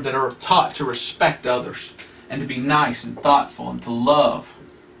children that are taught to respect others and to be nice and thoughtful and to love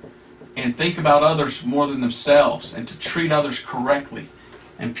and think about others more than themselves and to treat others correctly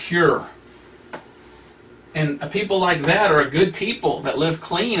and pure. And people like that are a good people that live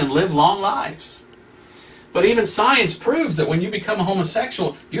clean and live long lives. But even science proves that when you become a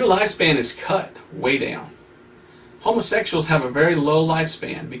homosexual, your lifespan is cut way down. Homosexuals have a very low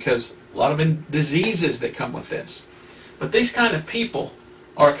lifespan because a lot of diseases that come with this. But these kind of people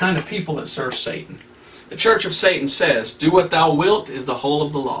are a kind of people that serve Satan. The church of Satan says, "Do what thou wilt" is the whole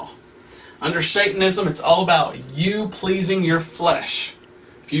of the law. Under Satanism, it's all about you pleasing your flesh.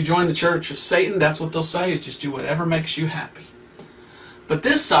 If you join the church of Satan, that's what they'll say, is just do whatever makes you happy. But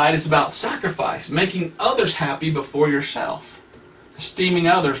this side is about sacrifice, making others happy before yourself, esteeming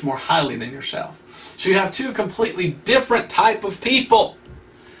others more highly than yourself. So you have two completely different type of people.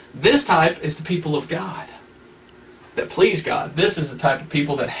 This type is the people of God that please God. This is the type of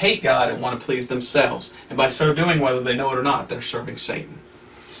people that hate God and want to please themselves. And by so doing, whether they know it or not, they're serving Satan.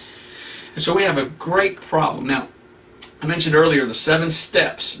 And so we have a great problem. Now, I mentioned earlier the 7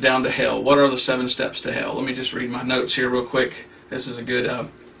 steps down to hell. What are the 7 steps to hell? Let me just read my notes here real quick. This is a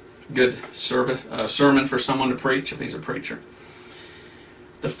good sermon for someone to preach if he's a preacher.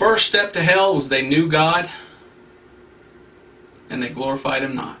 The first step to hell was they knew God and they glorified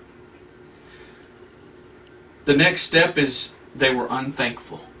Him not. The next step is they were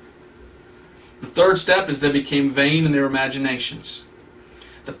unthankful. The third step is they became vain in their imaginations.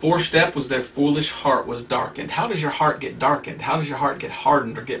 The fourth step was their foolish heart was darkened. How does your heart get darkened? How does your heart get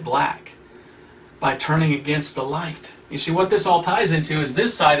hardened or get black? By turning against the light. You see, what this all ties into is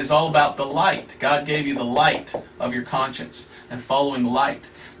this side is all about the light. God gave you the light of your conscience and following light.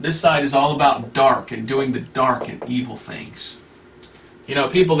 This side is all about dark and doing the dark and evil things. You know,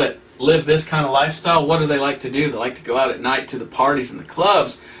 people that live this kind of lifestyle, what do they like to do? They like to go out at night to the parties and the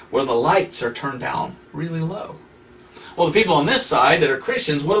clubs where the lights are turned down really low. Well, the people on this side that are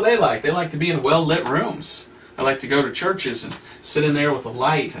Christians, what do they like? They like to be in well-lit rooms. They like to go to churches and sit in there with a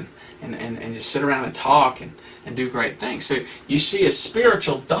light and just sit around and talk and do great things. So you see a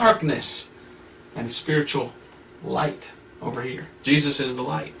spiritual darkness and a spiritual light over here. Jesus is the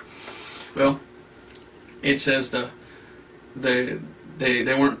light. Well, it says they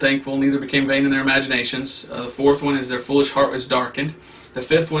weren't thankful, neither became vain in their imaginations. The fourth one is their foolish heart was darkened. The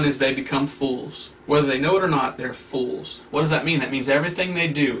fifth one is they become fools. Whether they know it or not, they're fools. What does that mean? That means everything they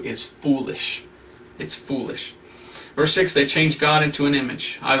do is foolish. It's foolish. Verse 6, they change God into an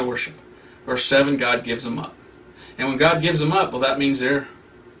image, idol worship. Verse 7, God gives them up. And when God gives them up, well, that means they're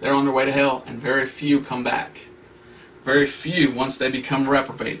on their way to hell, and very few come back. Very few, once they become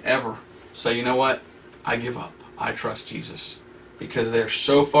reprobate, ever say, you know what? I give up. I trust Jesus. Because they're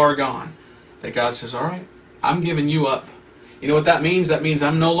so far gone that God says, all right, I'm giving you up. You know what that means? That means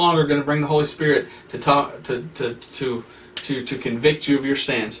I'm no longer going to bring the Holy Spirit to convict you of your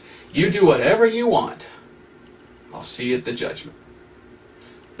sins. You do whatever you want. I'll see you at the judgment.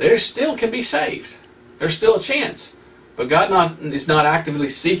 They still can be saved. There's still a chance. But God is not actively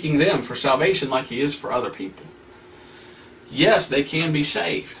seeking them for salvation like He is for other people. Yes, they can be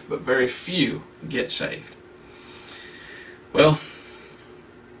saved, but very few get saved. Well,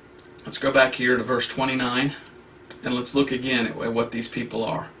 let's go back here to verse 29. And let's look again at what these people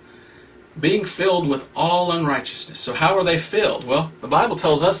are. Being filled with all unrighteousness. So how are they filled? Well, the Bible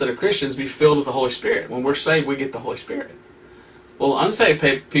tells us that as Christians be filled with the Holy Spirit. When we're saved, we get the Holy Spirit. Well,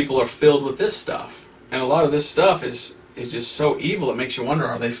 unsaved people are filled with this stuff. And a lot of this stuff is just so evil it makes you wonder,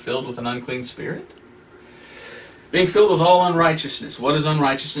 are they filled with an unclean spirit? Being filled with all unrighteousness. What is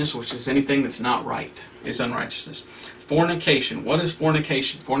unrighteousness? Which is anything that's not right, is unrighteousness. Fornication. What is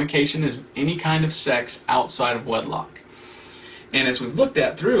fornication? Fornication is any kind of sex outside of wedlock. And as we've looked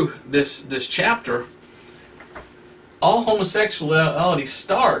at through this chapter, all homosexuality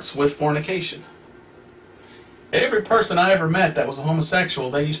starts with fornication. Every person I ever met that was a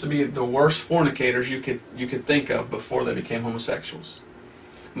homosexual, they used to be the worst fornicators you could think of before they became homosexuals.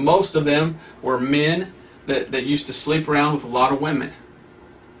 Most of them were men that used to sleep around with a lot of women.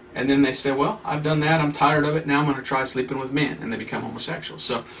 And then they say, well, I've done that, I'm tired of it, now I'm going to try sleeping with men. And they become homosexuals.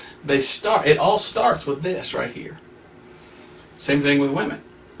 So it all starts with this right here. Same thing with women.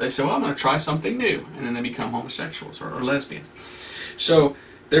 They say, well, I'm going to try something new. And then they become homosexuals or lesbians. So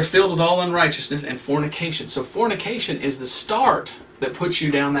they're filled with all unrighteousness and fornication. So fornication is the start that puts you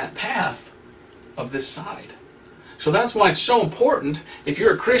down that path of this side. So that's why it's so important, if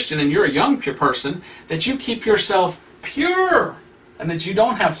you're a Christian and you're a young pure person, that you keep yourself pure and that you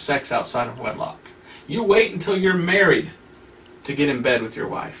don't have sex outside of wedlock. You wait until you're married to get in bed with your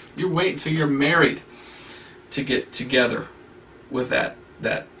wife. You wait until you're married to get together with that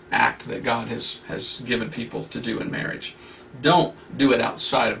act that God has given people to do in marriage. Don't do it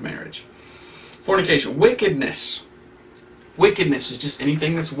outside of marriage. Fornication, wickedness. Wickedness is just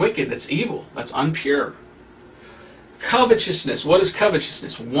anything that's wicked, that's evil, that's impure. Covetousness. What is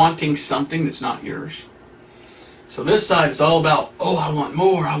covetousness? Wanting something that's not yours. So this side is all about, oh, I want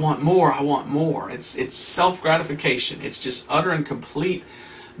more, I want more, I want more. It's self-gratification. It's just utter and complete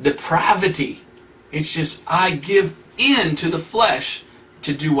depravity. It's just, I give in to the flesh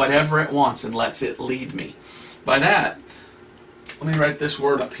to do whatever it wants and lets it lead me. By that, let me write this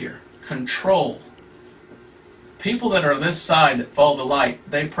word up here. Control. People that are this side that follow the light,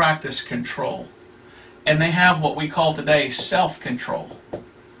 they practice control. And they have what we call today self-control.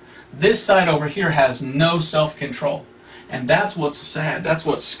 This side over here has no self-control. And that's what's sad. That's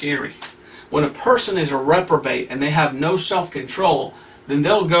what's scary. When a person is a reprobate and they have no self-control, then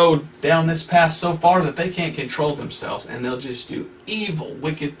they'll go down this path so far that they can't control themselves. And they'll just do evil,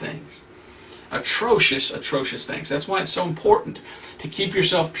 wicked things. Atrocious, atrocious things. That's why it's so important to keep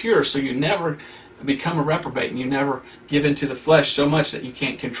yourself pure so you never become a reprobate and you never give into the flesh so much that you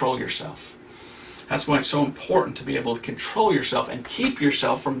can't control yourself. That's why it's so important to be able to control yourself and keep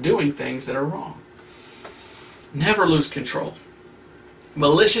yourself from doing things that are wrong. Never lose control.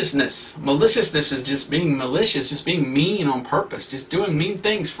 Maliciousness. Maliciousness is just being malicious, just being mean on purpose, just doing mean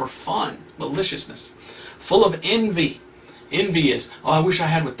things for fun. Maliciousness. Full of envy. Envy is, oh, I wish I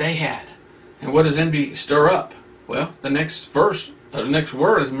had what they had. And what does envy stir up? Well, the next verse, the next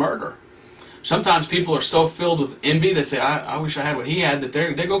word is murder. Sometimes people are so filled with envy that say, I wish I had what he had, that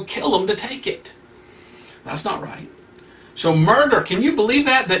they go kill him to take it. That's not right. So murder, can you believe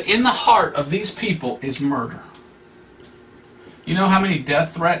that? That in the heart of these people is murder. You know how many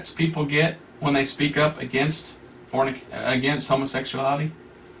death threats people get when they speak up against homosexuality?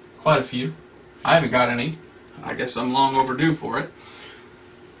 Quite a few. I haven't got any. I guess I'm long overdue for it.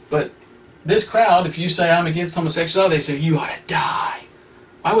 But this crowd, if you say I'm against homosexuality, they say you ought to die.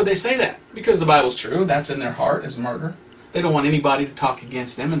 Why would they say that? Because the Bible's true. That's in their heart, is murder. They don't want anybody to talk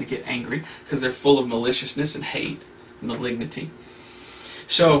against them and to get angry because they're full of maliciousness and hate and malignity.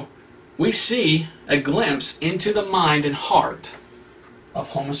 So we see a glimpse into the mind and heart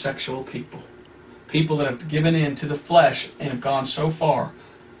of homosexual people. People that have given in to the flesh and have gone so far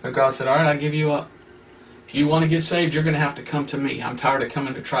that God said, all right, I'll give you up. If you want to get saved, you're going to have to come to me. I'm tired of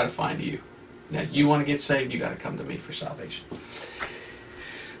coming to try to find you. Now, if you want to get saved, you got to come to me for salvation.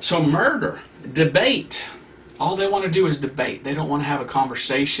 So murder, debate. All they want to do is debate. They don't want to have a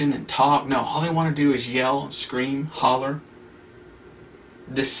conversation and talk. No, all they want to do is yell, scream, holler.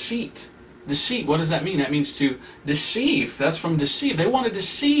 Deceit. Deceit, what does that mean? That means to deceive. That's from deceive. They want to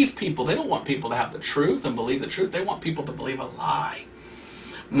deceive people. They don't want people to have the truth and believe the truth. They want people to believe a lie.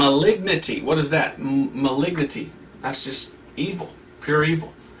 Malignity. What is that? Malignity. That's just evil. Pure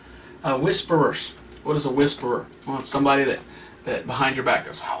evil. Whisperers. What is a whisperer? Well, it's somebody that behind your back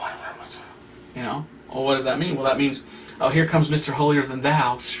goes, you know. Well, what does that mean? Well, that means, oh, here comes Mr. Holier Than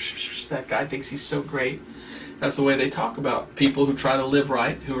Thou. That guy thinks he's so great. That's the way they talk about people who try to live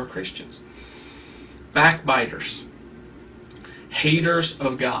right, who are Christians. Backbiters. Haters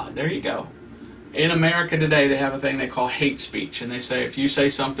of God. There you go. In America today, they have a thing they call hate speech. And they say if you say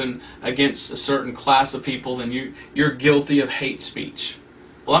something against a certain class of people, then you're guilty of hate speech.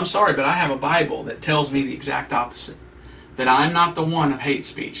 Well, I'm sorry, but I have a Bible that tells me the exact opposite. That I'm not the one of hate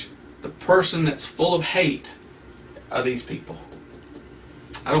speech. The person that's full of hate are these people.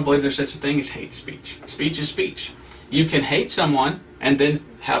 I don't believe there's such a thing as hate speech. Speech is speech. You can hate someone and then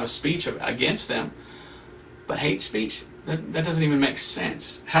have a speech against them. But hate speech, that doesn't even make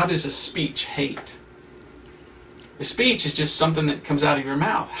sense. How does a speech hate? The speech is just something that comes out of your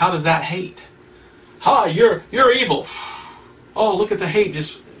mouth. How does that hate? Hi, you're evil. Oh, look at the hate.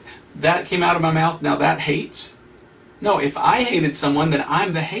 Just that came out of my mouth. Now that hates? No, if I hated someone, then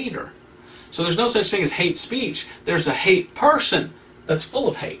I'm the hater. So there's no such thing as hate speech. There's a hate person that's full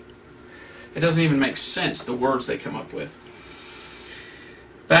of hate. It doesn't even make sense, the words they come up with.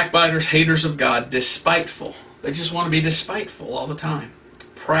 Backbiters, haters of God, despiteful. They just want to be despiteful all the time.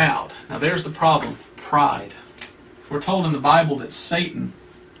 Proud. Now there's the problem. Pride. We're told in the Bible that Satan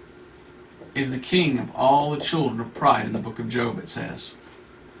is the king of all the children of pride. In the book of Job it says.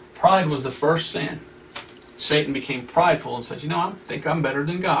 Pride was the first sin. Satan became prideful and said, I think I'm better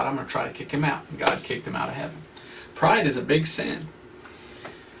than God. I'm going to try to kick him out. And God kicked him out of heaven. Pride is a big sin.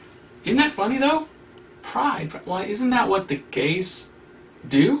 Isn't that funny, though? Pride. Well, isn't that what the gays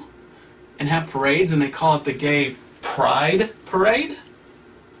do? And have parades, and they call it the Gay Pride Parade?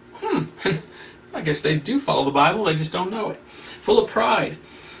 I guess they do follow the Bible, they just don't know it. Full of pride.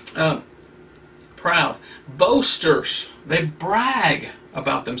 Proud. Boasters. They brag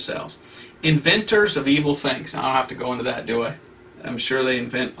about themselves. Inventors of evil things. Now, I don't have to go into that, do I? I'm sure they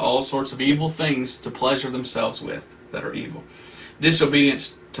invent all sorts of evil things to pleasure themselves with that are evil.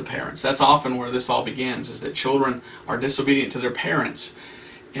 Disobedience to parents. That's often where this all begins, is that children are disobedient to their parents.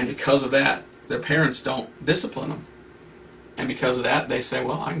 And because of that, their parents don't discipline them. And because of that, they say,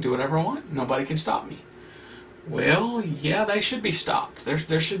 well, I can do whatever I want. Nobody can stop me. Well, yeah, they should be stopped.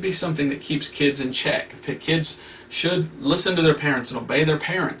 There should be something that keeps kids in check. Kids should listen to their parents and obey their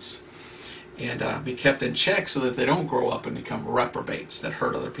parents. And be kept in check so that they don't grow up and become reprobates that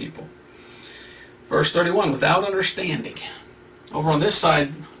hurt other people. Verse 31, without understanding. Over on this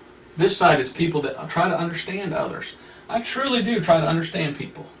side is people that try to understand others. I truly do try to understand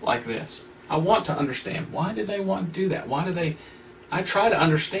people like this. I want to understand. Why did they want to do that? I try to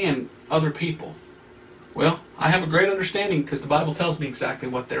understand other people. Well, I have a great understanding because the Bible tells me exactly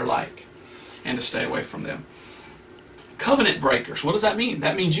what they're like and to stay away from them. Covenant breakers. What does that mean?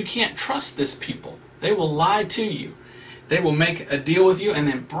 That means you can't trust this people. They will lie to you. They will make a deal with you and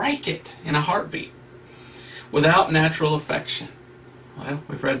then break it in a heartbeat. Without natural affection. Well,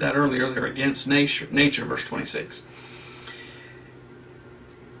 we've read that earlier. They're against nature, verse 26.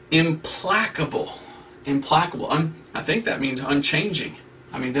 Implacable. I think that means unchanging.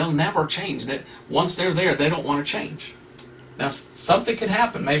 I mean, they'll never change. Once they're there, they don't want to change. Now, something could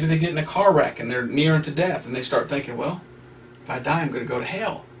happen. Maybe they get in a car wreck and they're nearing to death, and they start thinking, well, if I die, I'm going to go to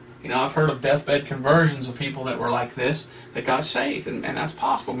hell. I've heard of deathbed conversions of people that were like this that got saved, and that's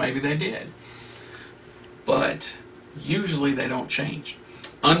possible. Maybe they did. But usually they don't change.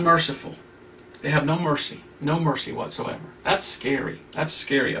 Unmerciful. They have no mercy. No mercy whatsoever. That's scary. That's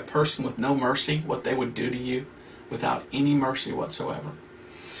scary. A person with no mercy, what they would do to you without any mercy whatsoever.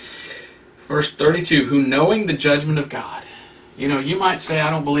 Verse 32, who knowing the judgment of God. You might say, I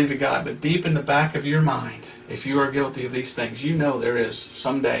don't believe in God, but deep in the back of your mind, if you are guilty of these things, you know there is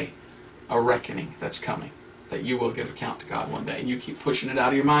someday a reckoning that's coming, that you will give account to God one day. And you keep pushing it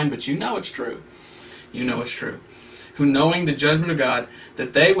out of your mind, but you know it's true. You know it's true. Who knowing the judgment of God,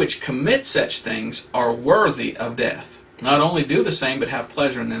 that they which commit such things are worthy of death. Not only do the same, but have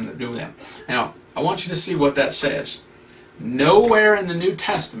pleasure in them that do them. Now, I want you to see what that says. Nowhere in the New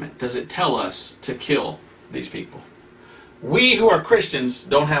Testament does it tell us to kill these people. We who are Christians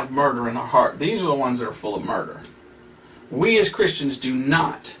don't have murder in our heart. These are the ones that are full of murder. We as Christians do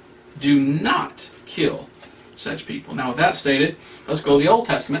not kill such people. Now with that stated, let's go to the Old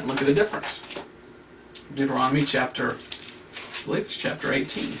Testament and look at the difference. Deuteronomy chapter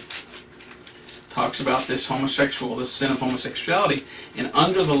 18 talks about this sin of homosexuality. And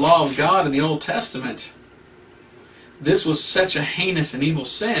under the law of God in the Old Testament, this was such a heinous and evil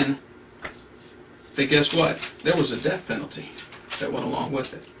sin that guess what? There was a death penalty that went along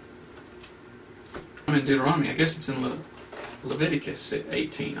with it. I'm in Deuteronomy. I guess it's in Leviticus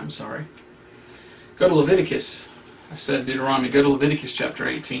 18. I'm sorry. Go to Leviticus. I said Deuteronomy. Go to Leviticus chapter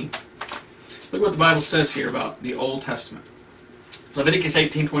 18. Look what the Bible says here about the Old Testament. Leviticus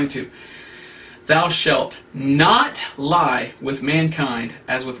 18:22. Thou shalt not lie with mankind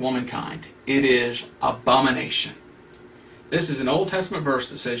as with womankind. It is abomination. This is an Old Testament verse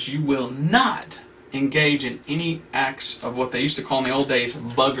that says you will not engage in any acts of what they used to call in the old days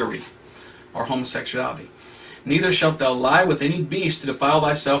buggery or homosexuality. Neither shalt thou lie with any beast to defile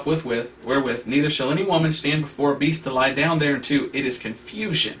thyself wherewith. Neither shall any woman stand before a beast to lie down thereunto. It is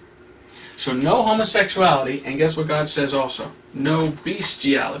confusion. So no homosexuality, and guess what God says also? No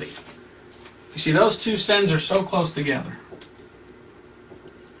bestiality. You see, those two sins are so close together.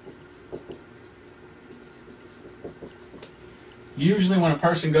 Usually when a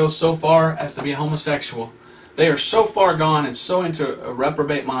person goes so far as to be homosexual, they are so far gone and so into a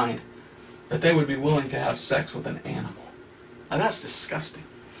reprobate mind that they would be willing to have sex with an animal. Now that's disgusting.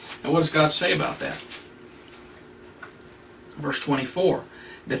 And what does God say about that? Verse 24.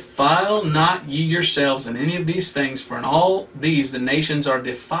 Defile not ye yourselves in any of these things, for in all these the nations are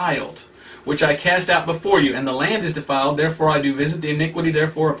defiled, which I cast out before you, and the land is defiled, therefore I do visit the iniquity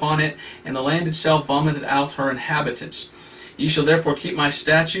therefore upon it, and the land itself vomited out her inhabitants. Ye shall therefore keep my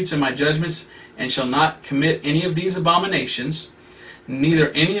statutes and my judgments, and shall not commit any of these abominations. neither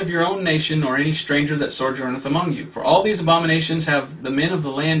any of your own nation nor any stranger that sojourneth among you. For all these abominations have the men of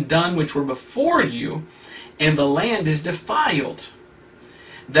the land done which were before you, and the land is defiled.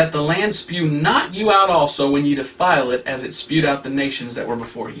 That the land spew not you out also when you defile it, as it spewed out the nations that were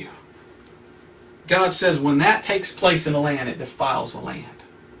before you. God says when that takes place in a land, it defiles a land.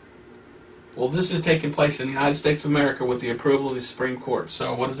 Well, this is taking place in the United States of America with the approval of the Supreme Court.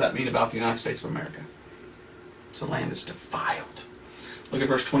 So what does that mean about the United States of America? It's a land that's defiled. Look at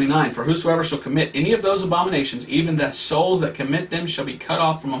verse 29. For whosoever shall commit any of those abominations, even the souls that commit them shall be cut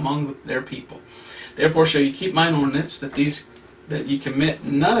off from among their people. Therefore shall ye keep mine ordinance, that ye commit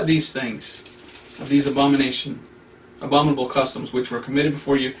none of these things, of these abominable customs which were committed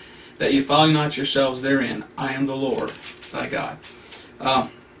before you, that ye follow not yourselves therein. I am the Lord thy God.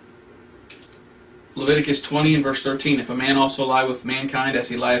 Leviticus 20 and verse 13. If a man also lie with mankind as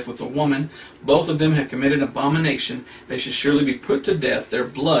he lieth with a woman, both of them have committed abomination, they should surely be put to death, their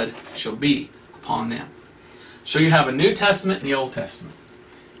blood shall be upon them. So you have a New Testament and the Old Testament.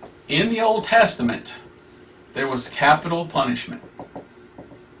 In the Old Testament, there was capital punishment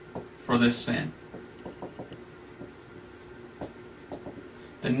for this sin.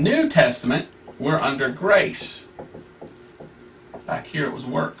 The New Testament, we're under grace. Back here it was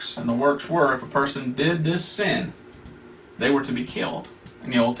works. And the works were, if a person did this sin, they were to be killed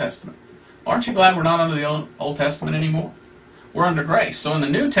in the Old Testament. Aren't you glad we're not under the Old Testament anymore? We're under grace. So in the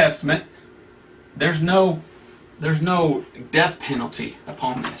New Testament, there's no death penalty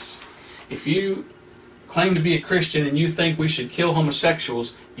upon this. If you claim to be a Christian and you think we should kill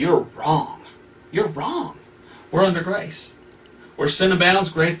homosexuals, you're wrong. You're wrong. We're under grace. Where sin abounds,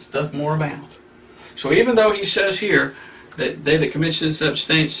 grace doth more abound. So even though he says here that they that commit such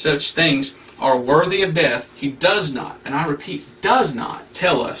things are worthy of death, he does not, and I repeat, does not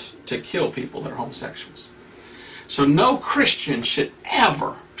tell us to kill people that are homosexuals. So no Christian should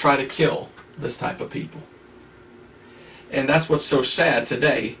ever try to kill this type of people. And that's what's so sad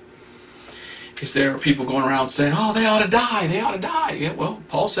today, is there are people going around saying, oh, they ought to die, they ought to die. Yeah, well,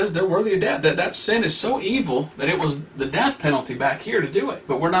 Paul says they're worthy of death. That sin is so evil that it was the death penalty back here to do it,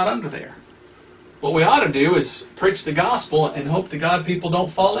 but we're not under there. What we ought to do is preach the gospel and hope to God people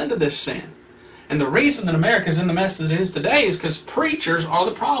don't fall into this sin. And the reason that America is in the mess that it is today is because preachers are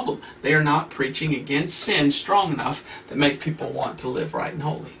the problem. They are not preaching against sin strong enough to make people want to live right and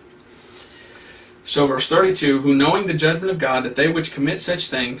holy. So verse 32, who knowing the judgment of God, that they which commit such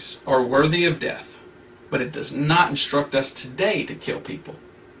things are worthy of death. But it does not instruct us today to kill people.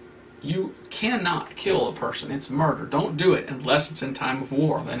 You cannot kill a person. It's murder. Don't do it unless it's in time of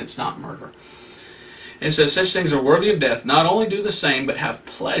war. Then it's not murder. It says, such things are worthy of death. Not only do the same, but have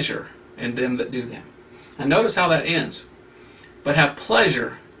pleasure in them that do them. And notice how that ends. But have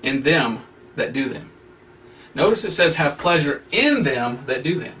pleasure in them that do them. Notice it says, have pleasure in them that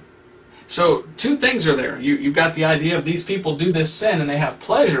do them. So two things are there. You've got the idea of these people do this sin and they have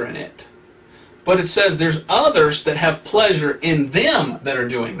pleasure in it. But it says there's others that have pleasure in them that are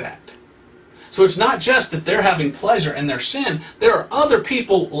doing that. So it's not just that they're having pleasure in their sin. There are other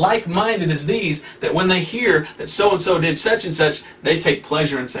people like-minded as these that when they hear that so-and-so did such and such, they take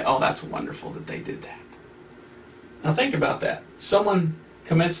pleasure and say, oh, that's wonderful that they did that. Now think about that. Someone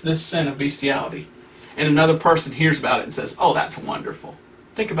commits this sin of bestiality and another person hears about it and says, oh, that's wonderful.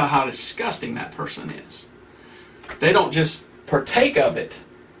 Think about how disgusting that person is. They don't just partake of it.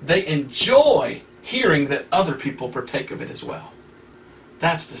 They enjoy hearing that other people partake of it as well.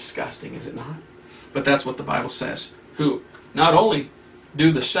 That's disgusting, is it not? But that's what the Bible says. Who not only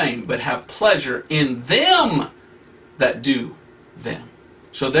do the same, but have pleasure in them that do them.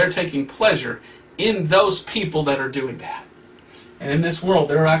 So they're taking pleasure in those people that are doing that. And in this world,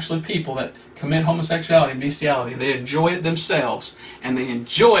 there are actually people that commit homosexuality and bestiality. They enjoy it themselves, and they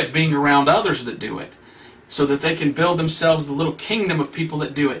enjoy being around others that do it, so that they can build themselves the little kingdom of people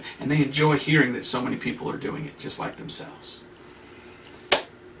that do it, and they enjoy hearing that so many people are doing it just like themselves.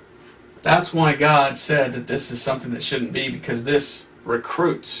 That's why God said that this is something that shouldn't be, because this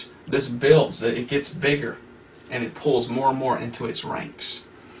recruits, this builds, that it gets bigger, and it pulls more and more into its ranks.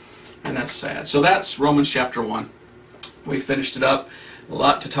 And that's sad. So that's Romans chapter 1. We finished it up. A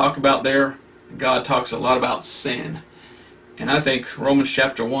lot to talk about there. God talks a lot about sin. And I think Romans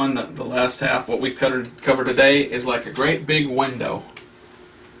chapter 1, the last half, what we've covered today, is like a great big window.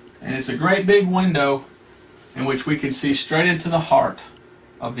 And it's a great big window in which we can see straight into the heart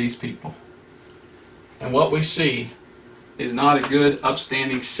of these people. And what we see is not a good,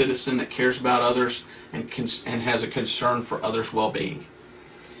 upstanding citizen that cares about others and has a concern for others' well-being.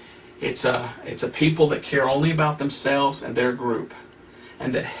 It's a people that care only about themselves and their group,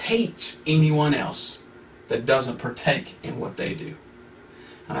 and that hates anyone else that doesn't partake in what they do.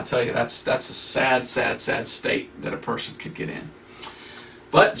 And I tell you, that's a sad, sad, sad state that a person could get in.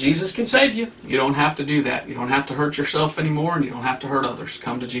 But Jesus can save you. You don't have to do that. You don't have to hurt yourself anymore, and you don't have to hurt others.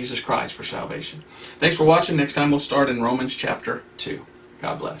 Come to Jesus Christ for salvation. Thanks for watching. Next time we'll start in Romans chapter 2.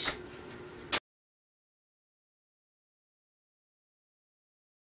 God bless.